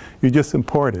amplitude. You just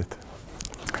import it.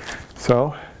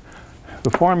 So the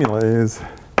formula is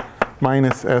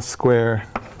minus S square,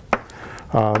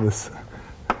 the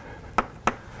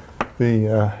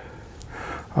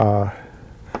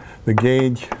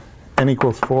gauge n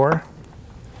equals 4.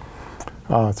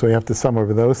 So we have to sum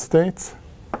over those states.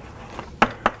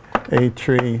 A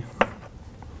tree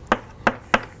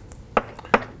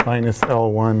minus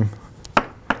L1,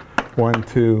 1,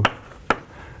 2,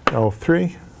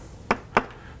 L3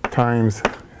 times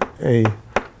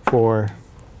A4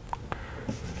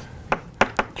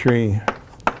 tree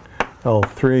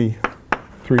L3,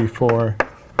 3, 4,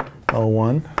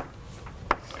 L1.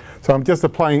 So I'm just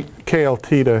applying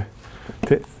KLT to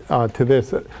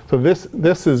this. So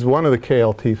this is one of the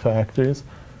KLT factors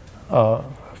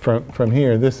from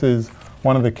here. This is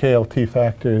one of the KLT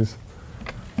factors.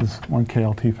 This one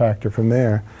KLT factor from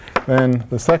there. Then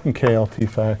the second KLT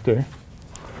factor,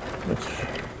 which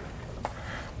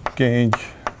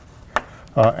gauge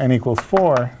n equals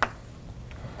 4.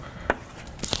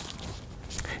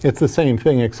 It's the same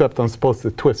thing except I'm supposed to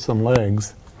twist some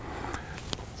legs.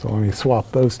 So let me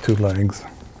swap those two legs.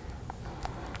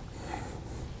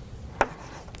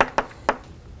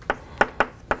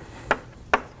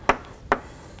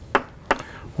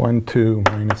 One, 2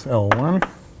 minus L1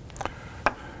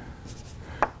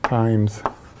 times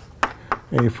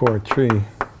A4 tree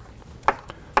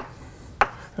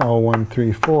L1,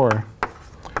 3, 4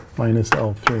 minus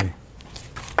L3.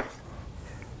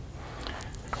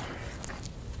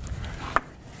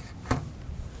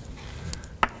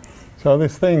 So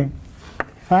this thing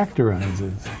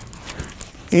factorizes.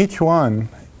 Each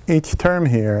term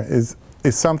here is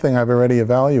something I've already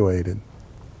evaluated.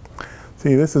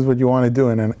 See, this is what you want to do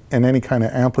in any kind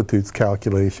of amplitudes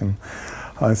calculation.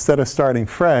 Instead of starting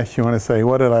fresh, you want to say,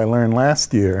 what did I learn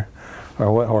last year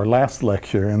or last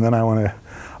lecture? And then I want to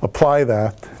apply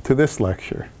that to this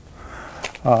lecture.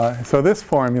 So this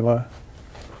formula,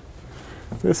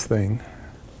 this thing,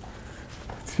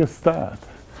 it's just that.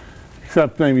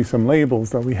 Except maybe some labels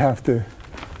that we have to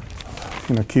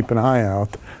keep an eye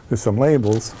out. There's some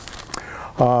labels.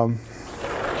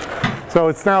 So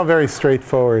it's now very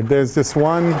straightforward. There's just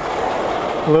one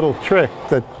little trick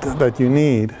that you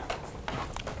need.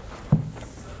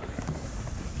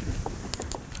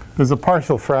 There's a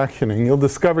partial fractioning. You'll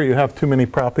discover you have too many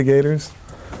propagators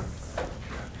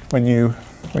when you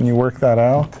work that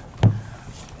out.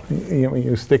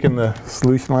 You stick in the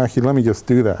solution. Well, actually, let me just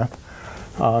do that.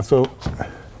 So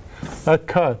that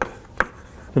cut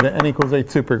for the n equals 8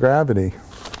 supergravity,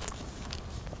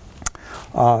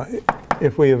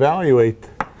 if we evaluate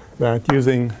that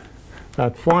using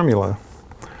that formula,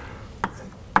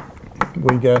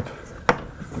 we get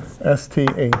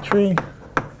STA tree,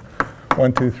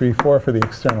 1, 2, 3, 4 for the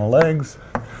external legs,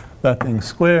 that thing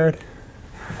squared,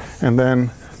 and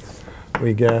then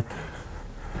we get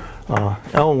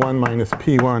L1 minus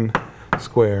P1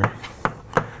 square,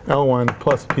 L1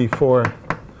 plus P4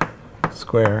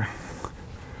 square,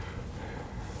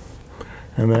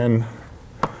 and then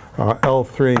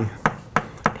L3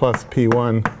 plus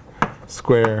P1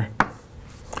 square,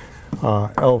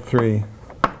 L3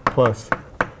 plus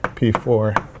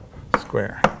P4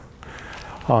 square.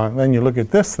 Then you look at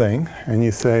this thing and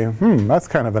you say, that's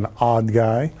kind of an odd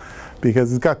guy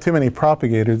because it's got too many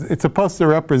propagators. It's supposed to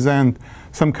represent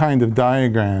some kind of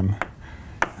diagram.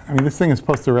 I mean, this thing is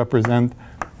supposed to represent,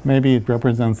 maybe it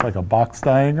represents like a box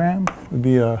diagram. Would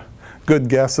be a good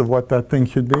guess of what that thing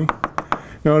should be.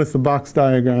 Notice the box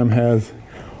diagram has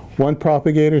one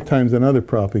propagator times another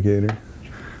propagator.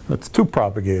 That's 2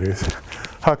 propagators.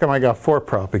 How come I got 4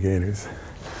 propagators?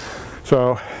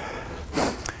 So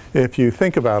if you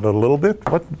think about it a little bit,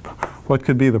 what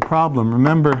could be the problem?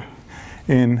 Remember,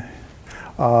 in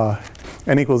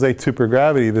n equals 8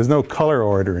 supergravity, there's no color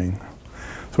ordering.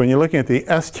 So when you're looking at the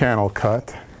S-channel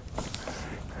cut,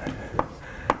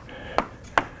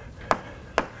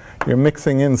 you're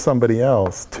mixing in somebody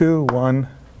else. 2, 1,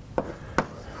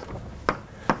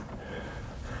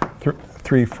 3.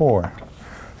 3, 4.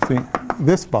 See,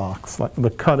 this box, like the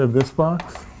cut of this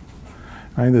box,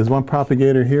 right? There's one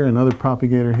propagator here, another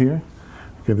propagator here.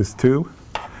 Okay, there's 2.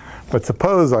 But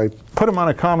suppose I put them on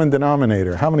a common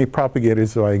denominator. How many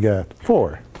propagators do I get?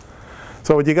 4.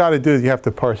 So what you got to do is you have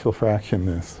to partial fraction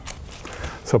this.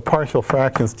 So partial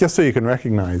fractions, just so you can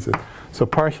recognize it. So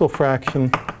partial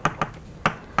fraction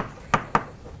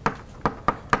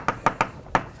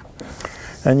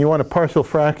and you want to partial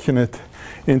fraction it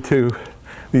into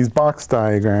these box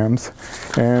diagrams.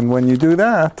 And when you do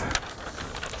that,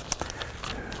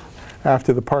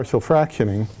 after the partial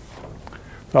fractioning,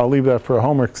 I'll leave that for a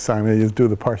homework assignment. You just do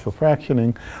the partial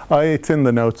fractioning. It's in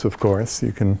the notes, of course.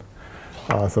 You can,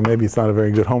 so maybe it's not a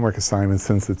very good homework assignment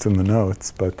since it's in the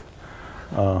notes, but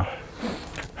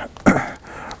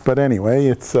anyway,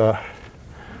 it's you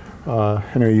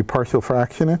partial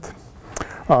fraction it,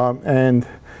 and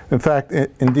in fact,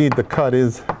 indeed, the cut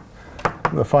is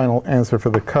the final answer for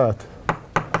the cut.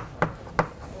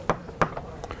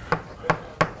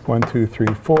 1, 2, 3,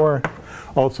 4.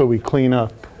 Also, we clean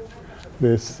up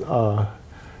this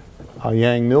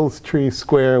Yang-Mills tree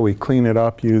square. We clean it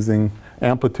up using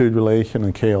amplitude relation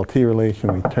and KLT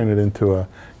relation. We turn it into a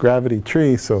gravity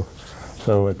tree, so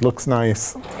it looks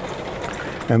nice.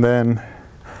 And then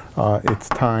it's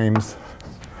times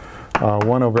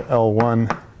 1 over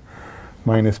L1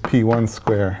 minus P1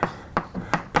 square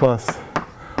plus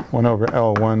 1 over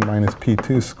L1 minus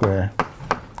P2 square.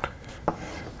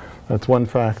 That's one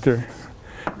factor.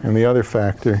 And the other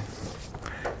factor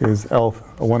is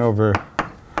 1 over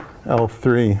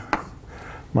L3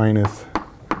 minus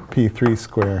P3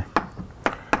 square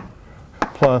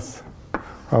plus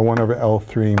 1 over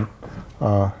L3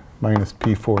 minus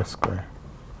P4 square.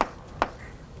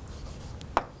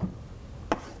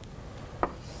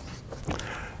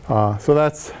 So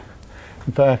that's,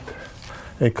 in fact,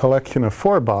 a collection of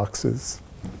 4 boxes.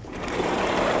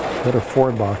 What are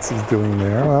 4 boxes doing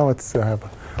there? Well, let's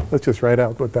just write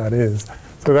out what that is.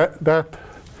 So that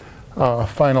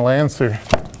final answer,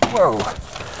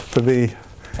 for the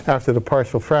after the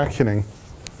partial fractioning,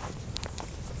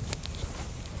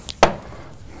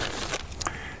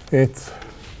 it's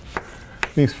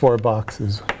these 4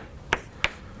 boxes.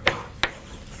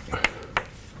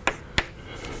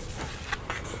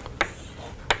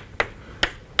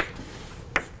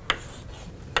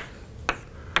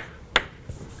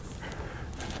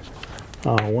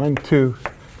 One, 2,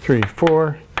 3,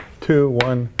 4, 2,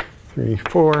 1, 3,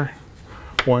 4,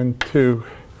 1, 2,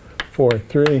 4,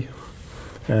 3,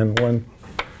 and 1,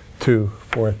 2,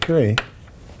 4, 3.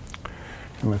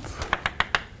 And let's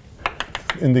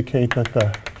indicate that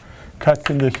the cut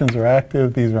conditions are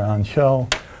active. These are on shell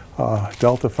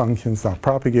delta functions, not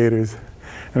propagators.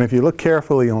 And if you look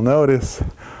carefully, you'll notice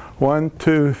 1,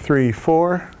 2, 3,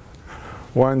 4.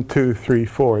 1, 2, 3,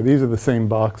 4. These are the same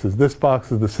boxes. This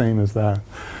box is the same as that.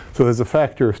 So there's a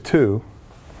factor of 2.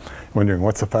 Wondering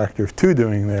what's a factor of 2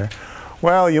 doing there?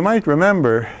 Well, you might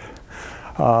remember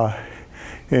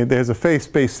there's a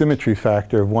phase-space symmetry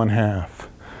factor of 1/2.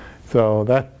 So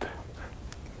that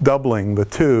doubling, the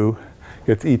 2,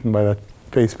 gets eaten by that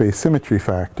phase-space symmetry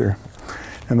factor.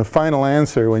 And the final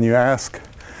answer, when you ask,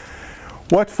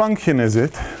 what function is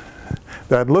it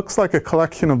that looks like a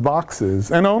collection of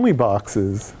boxes, and only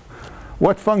boxes?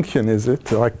 What function is it?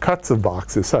 Like cuts of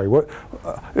boxes. Sorry,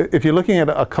 if you're looking at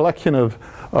a collection of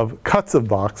cuts of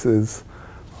boxes,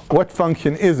 what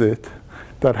function is it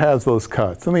that has those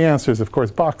cuts? And the answer is, of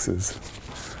course, boxes.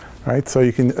 Right? So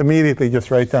you can immediately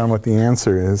just write down what the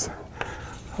answer is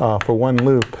for one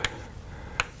loop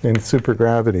in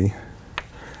supergravity,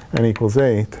 n equals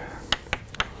 8.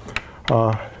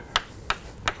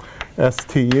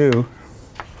 STU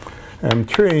M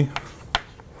tree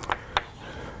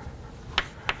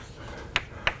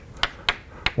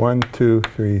 1, 2,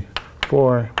 3,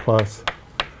 4 plus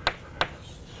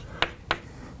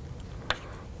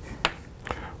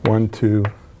 1, 2,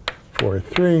 4,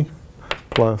 3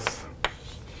 plus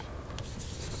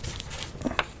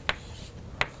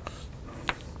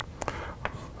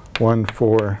 1,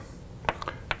 4,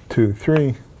 2,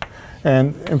 3.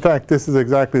 And in fact, this is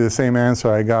exactly the same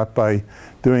answer I got by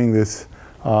doing this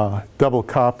double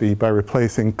copy by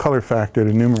replacing color factor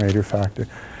to numerator factor.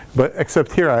 But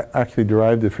except here I actually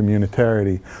derived it from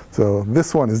unitarity. So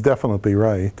this one is definitely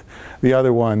right. The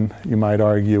other one, you might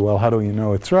argue, well, how do you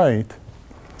know it's right?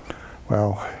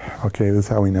 Well, okay, this is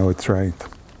how we know it's right.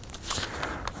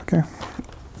 Okay.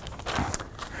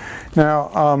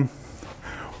 Now,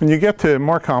 when you get to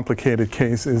more complicated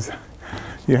cases,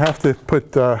 you have to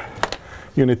put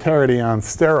unitarity on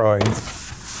steroids.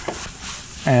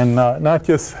 And not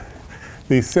just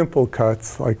these simple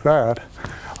cuts like that.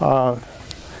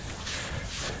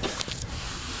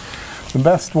 the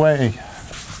best way,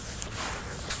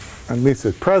 at least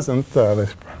at present,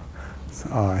 there's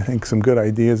I think some good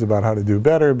ideas about how to do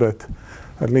better, but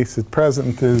at least at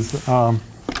present is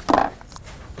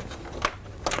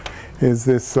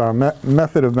this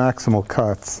method of maximal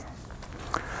cuts.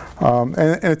 And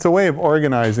it's a way of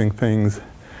organizing things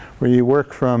where you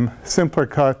work from simpler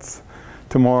cuts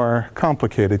to more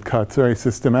complicated cuts very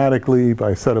systematically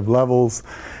by a set of levels,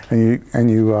 and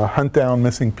you hunt down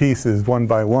missing pieces one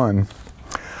by one.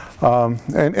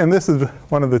 And this is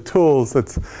one of the tools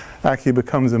that actually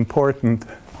becomes important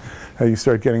as you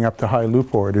start getting up to high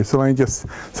loop orders. So let me just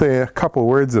say a couple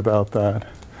words about that.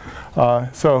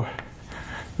 So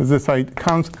there's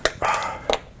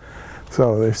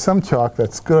some chalk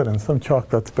that's good and some chalk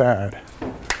that's bad.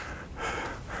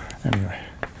 Anyway.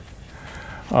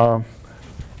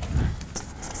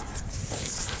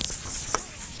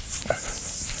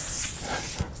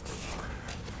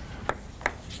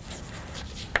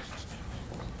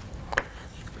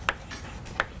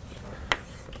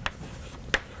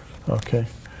 Okay.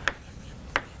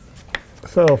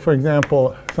 So, for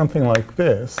example, something like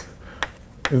this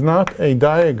is not a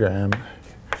diagram.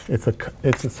 It's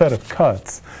a set of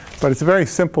cuts, but it's a very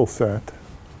simple set.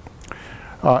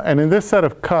 And in this set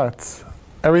of cuts,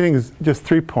 everything is just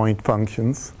 3-point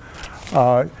functions.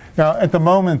 Now, at the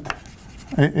moment,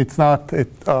 it's not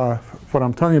what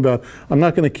I'm talking about. I'm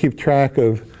not going to keep track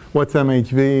of what's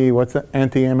MHV, what's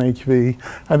anti-MHV.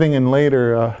 I think in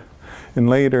later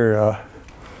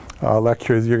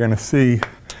lectures, you're going to see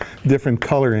different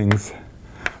colorings,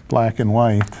 black and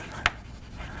white.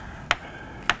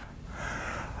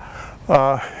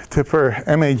 For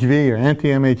MHV or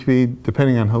anti-MHV,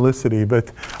 depending on helicity,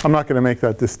 but I'm not going to make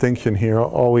that distinction here.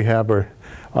 All we have are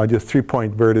just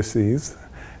 3-point vertices,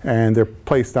 and they're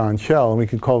placed on shell, and we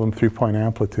can call them 3-point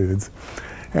amplitudes.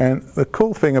 And the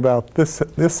cool thing about this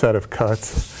set of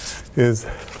cuts is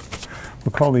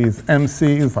we'll call these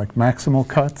MCs, like maximal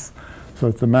cuts. So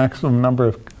it's the maximum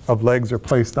number of legs are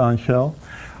placed on shell.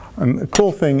 And the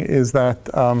cool thing is that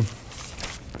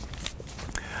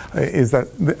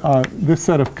this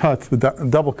set of cuts, the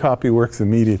double copy works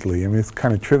immediately. I mean, it's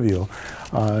kind of trivial.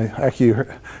 Actually,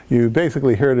 you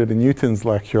basically heard it in Newton's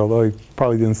lecture, although he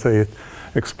probably didn't say it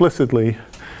explicitly,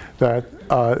 that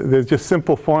there's just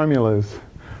simple formulas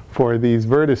for these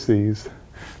vertices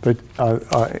that,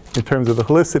 in terms of the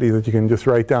helicity, that you can just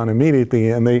write down immediately,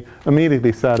 and they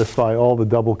immediately satisfy all the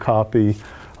double copy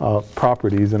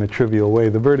properties in a trivial way.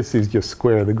 The vertices just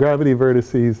square. The gravity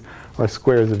vertices are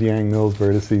squares of Yang-Mills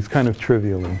vertices, kind of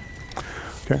trivially.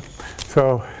 Okay,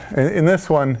 so in this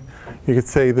one, you could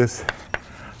say this: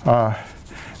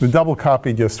 the double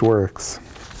copy just works.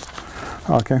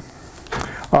 Okay,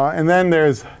 and then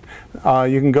there's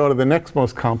you can go to the next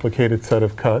most complicated set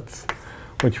of cuts,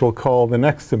 which we'll call the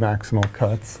next to maximal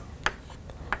cuts.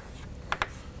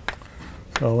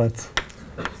 So let's,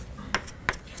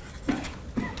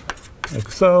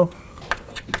 like so.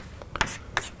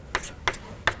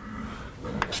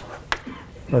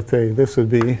 Let's say this would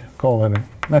be, call it a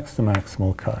next to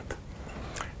maximal cut.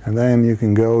 And then you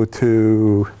can go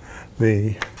to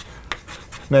the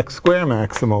next square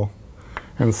maximal,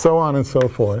 and so on and so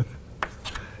forth.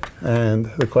 And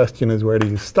the question is, where do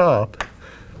you stop?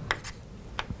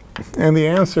 And the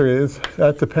answer is,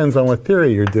 that depends on what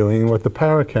theory you're doing and what the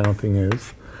power counting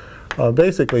is.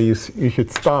 Basically, you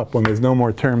should stop when there's no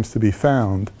more terms to be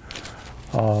found.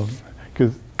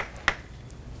 Because,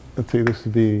 let's see, this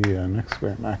would be next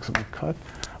square maximal cut.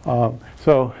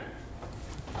 So,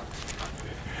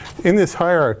 in this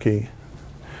hierarchy,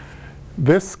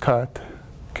 this cut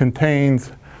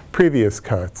contains previous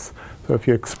cuts. So if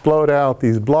you explode out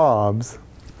these blobs,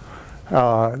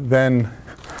 then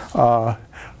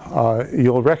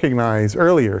you'll recognize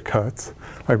earlier cuts.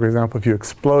 Like, for example, if you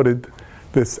exploded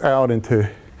this out into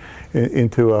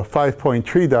a 5-point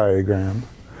tree diagram,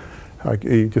 like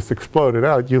you just explode it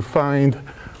out, you'll find,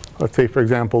 let's say, for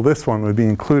example, this one would be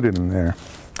included in there.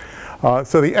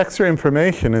 So the extra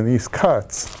information in these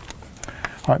cuts,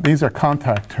 these are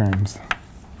contact terms.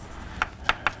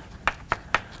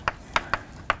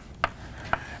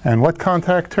 And what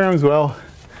contact terms? Well,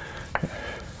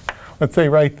 let's say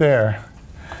right there.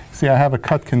 See, I have a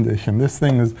cut condition. This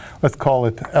thing is, let's call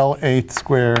it L8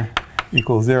 square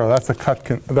equals 0. That's a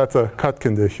cut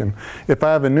condition. If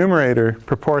I have a numerator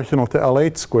proportional to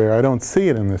L8 square, I don't see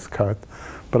it in this cut,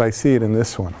 but I see it in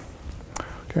this one.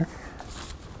 Okay.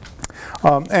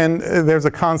 And there's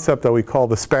a concept that we call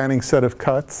the spanning set of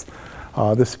cuts.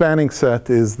 The spanning set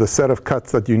is the set of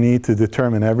cuts that you need to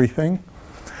determine everything.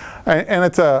 And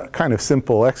it's a kind of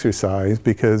simple exercise,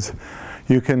 because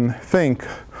you can think,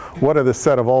 what are the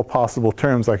set of all possible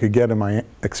terms I could get in my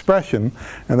expression,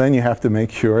 and then you have to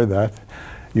make sure that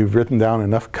you've written down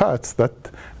enough cuts that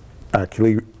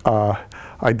actually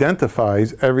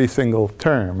identifies every single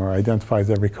term, or identifies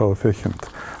every coefficient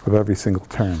of every single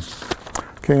term.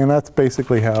 Okay, and that's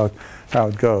basically how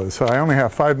it goes. So I only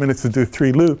have 5 minutes to do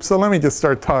 3 loops, so let me just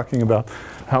start talking about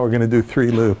how we're going to do 3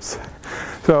 loops.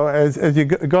 So as you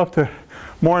go up to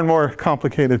more and more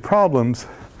complicated problems,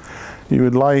 you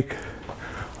would like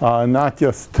not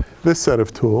just this set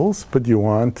of tools, but you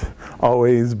want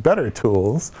always better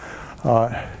tools.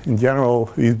 In general,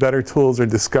 these better tools are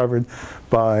discovered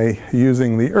by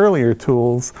using the earlier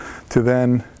tools to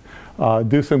then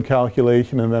do some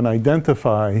calculation and then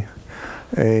identify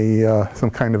some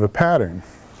kind of a pattern.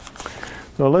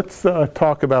 So let's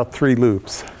talk about 3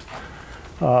 loops.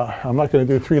 I'm not going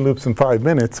to do 3 loops in 5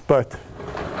 minutes, but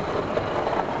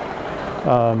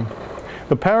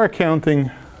the power counting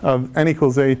of n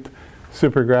equals 8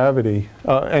 supergravity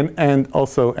and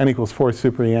also n equals 4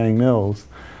 super Yang-Mills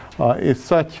is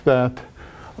such that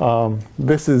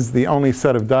this is the only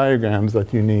set of diagrams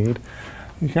that you need.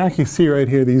 You can actually see right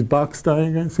here these box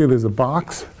diagrams. See, there's a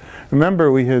box.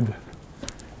 Remember, we had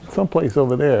someplace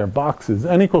over there, boxes.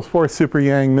 N equals 4 super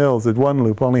Yang-Mills at one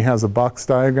loop only has a box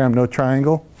diagram, no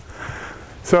triangle.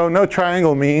 So no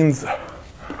triangle means,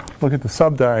 look at the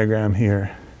sub-diagram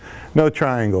here. No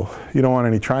triangle. You don't want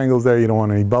any triangles there, you don't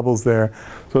want any bubbles there.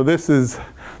 So this is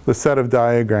the set of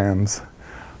diagrams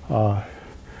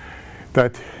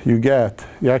that you get.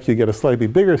 You actually get a slightly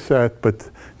bigger set, but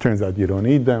it turns out you don't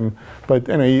need them. But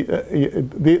anyway,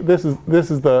 this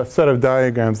is the set of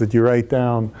diagrams that you write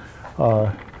down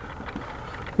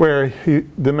where you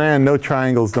demand no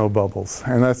triangles, no bubbles.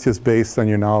 And that's just based on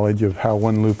your knowledge of how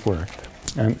one loop worked.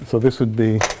 And so this would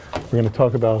be, we're going to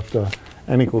talk about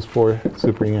n equals 4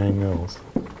 super Yang-Mills.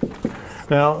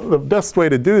 Now, the best way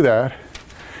to do that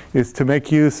is to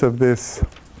make use of these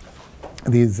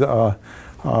the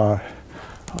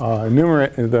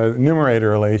numerator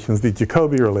relations, the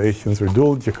Jacobi relations, or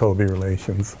dual Jacobi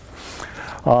relations.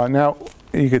 Now,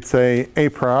 you could say a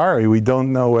priori, we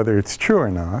don't know whether it's true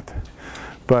or not,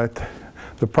 but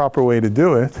the proper way to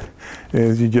do it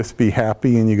is you just be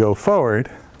happy and you go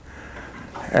forward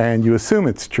and you assume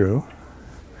it's true,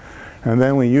 and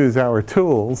then we use our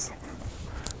tools,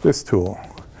 this tool,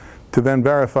 to then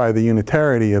verify the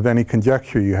unitarity of any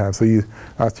conjecture you have. So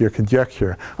that's your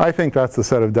conjecture. I think that's the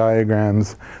set of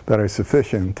diagrams that are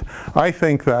sufficient. I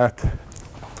think that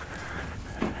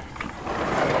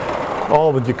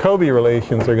all the Jacobi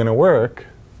relations are going to work.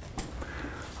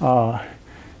 In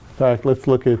fact, let's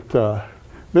look at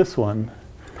this one.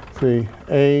 See,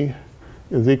 A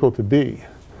is equal to B.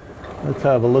 Let's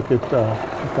have a look at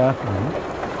that one.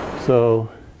 So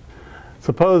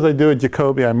suppose I do a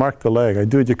Jacobi, I mark the leg, I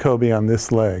do a Jacobi on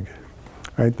this leg.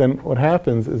 Right? Then what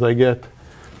happens is I get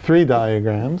 3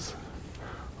 diagrams.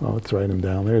 Well, let's write them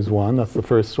down. There's one, that's the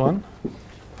first one.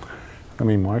 Let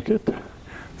me mark it.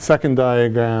 Second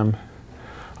diagram,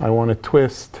 I want to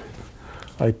twist.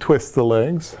 I twist the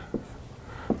legs.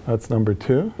 That's number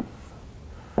 2.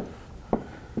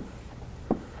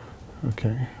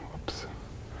 Okay, whoops.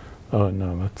 Oh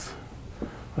no, that's,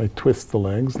 I twist the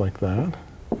legs like that.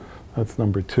 That's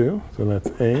number 2. So that's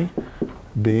A,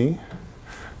 B.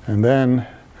 And then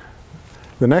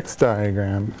the next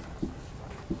diagram,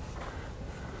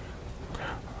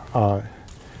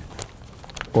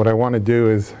 what I want to do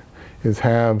is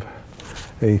have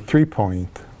a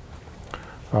 3-point.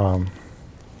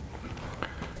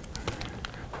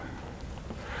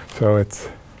 So it's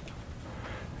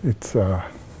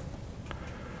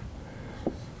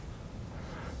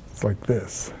like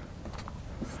this.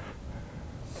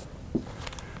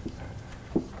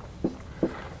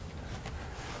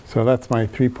 So that's my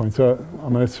 3-point. So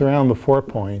I'm going to surround the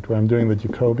 4-point where I'm doing the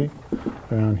Jacobi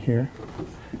around here,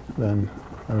 then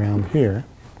around here.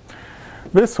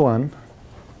 This one,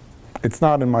 it's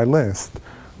not in my list.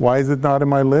 Why is it not in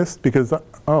my list? Because,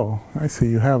 oh, I see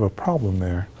you have a problem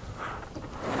there.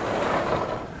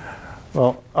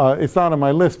 Well, it's not on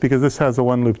my list because this has a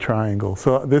one-loop triangle.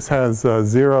 So this has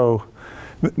 0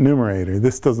 numerator.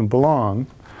 This doesn't belong.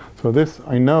 So this,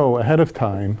 I know ahead of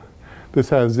time, this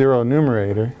has 0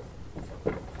 numerator.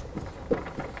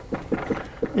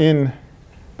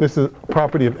 This is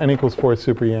property of n equals 4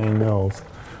 super Yang-Mills.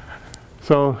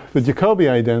 So the Jacobi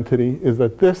identity is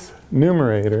that this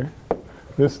numerator,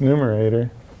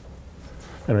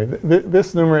 anyway,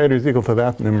 this numerator is equal to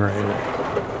that numerator.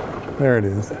 There it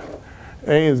is.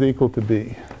 A is equal to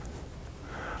B.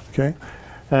 Okay?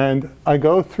 And I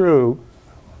go through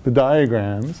the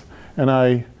diagrams and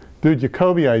I do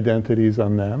Jacobi identities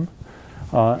on them.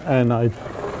 And I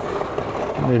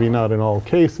maybe not in all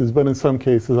cases, but in some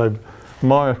cases I've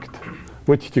marked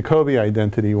which Jacobi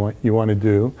identity you want to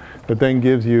do that then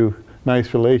gives you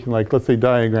nice relation. Like let's say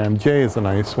diagram J is a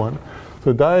nice one.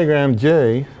 So diagram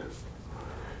J,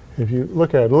 if you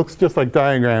look at it, looks just like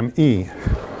diagram E.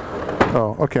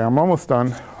 Oh, okay, I'm almost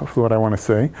done with what I want to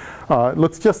say. It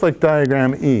looks just like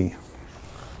diagram E.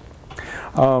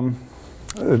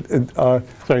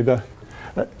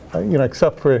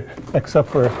 Except for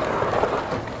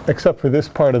this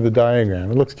part of the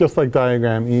diagram. It looks just like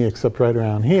diagram E, except right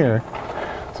around here.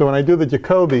 So when I do the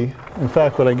Jacobi, in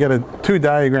fact, what I get are two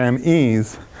diagram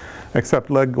E's, except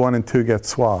leg 1 and 2 get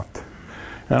swapped.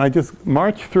 And I just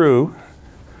march through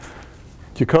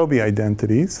Jacobi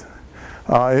identities.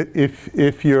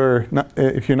 If you're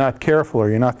not careful or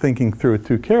you're not thinking through it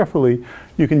too carefully,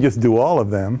 you can just do all of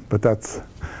them, but that's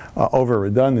over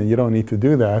redundant. You don't need to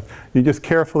do that. You just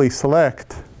carefully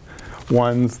select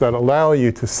ones that allow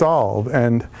you to solve,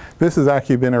 and this has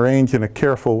actually been arranged in a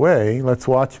careful way. Let's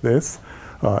watch this.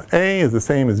 A is the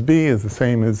same as B is the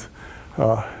same as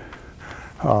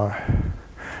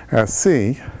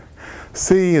C.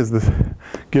 C is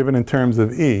given in terms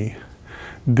of E.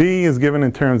 D is given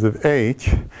in terms of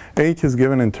H. H is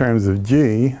given in terms of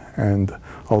G and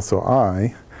also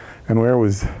I. And where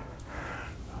was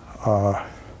I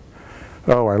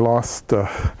lost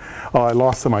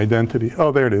some identity.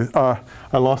 Oh, there it is. I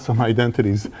lost some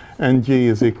identities. NG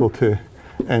is equal to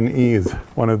NE is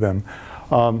one of them.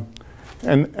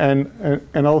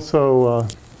 And also,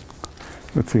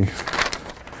 let's see.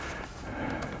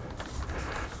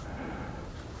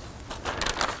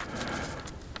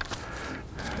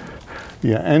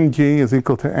 Yeah, NG is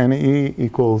equal to NE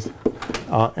equals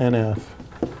NF.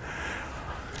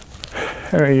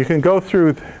 Anyway, you can go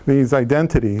through these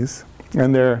identities,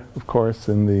 and they're, of course,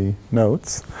 in the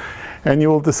notes, and you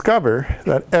will discover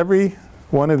that every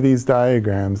one of these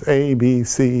diagrams, A, B,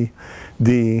 C,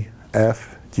 D,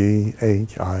 F, G,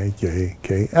 H, I, J,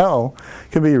 K, L,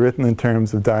 can be written in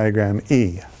terms of diagram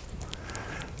E.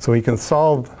 So we can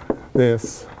solve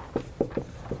this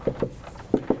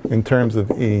in terms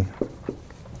of E.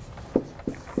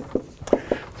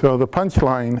 So the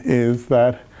punchline is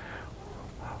that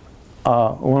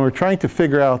when we're trying to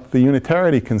figure out the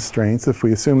unitarity constraints, if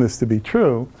we assume this to be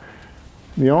true,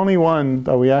 the only one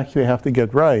that we actually have to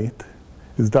get right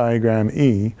is diagram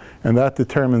E, and that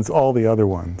determines all the other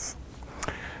ones.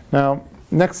 Now,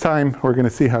 next time we're going to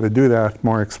see how to do that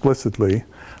more explicitly.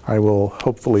 I will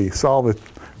hopefully solve it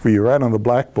for you right on the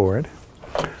blackboard.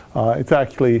 It's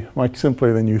actually much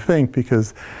simpler than you think,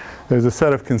 because there's a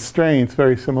set of constraints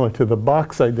very similar to the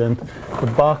box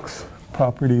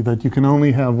property that you can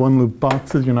only have one-loop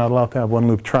boxes. You're not allowed to have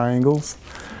one-loop triangles.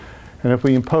 And if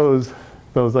we impose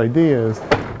those ideas,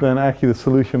 then actually the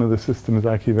solution of the system is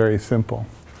actually very simple.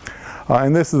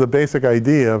 And this is the basic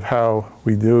idea of how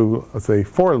we do, let's say,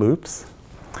 4 loops.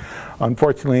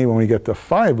 Unfortunately, when we get to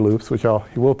 5 loops, which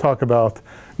we'll talk about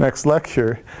next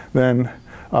lecture, then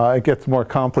it gets more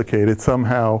complicated.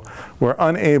 Somehow we're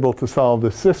unable to solve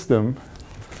the system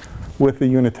with the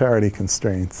unitarity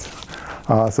constraints.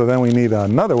 So then we need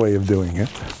another way of doing it.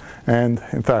 And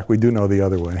in fact, we do know the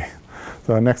other way.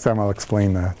 So next time I'll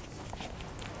explain that.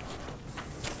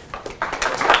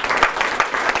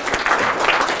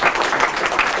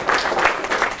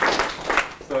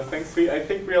 So thanks, Zvi. I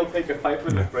think we'll take a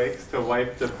 5-minute break to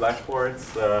wipe the blackboards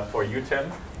for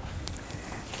U10.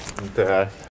 And,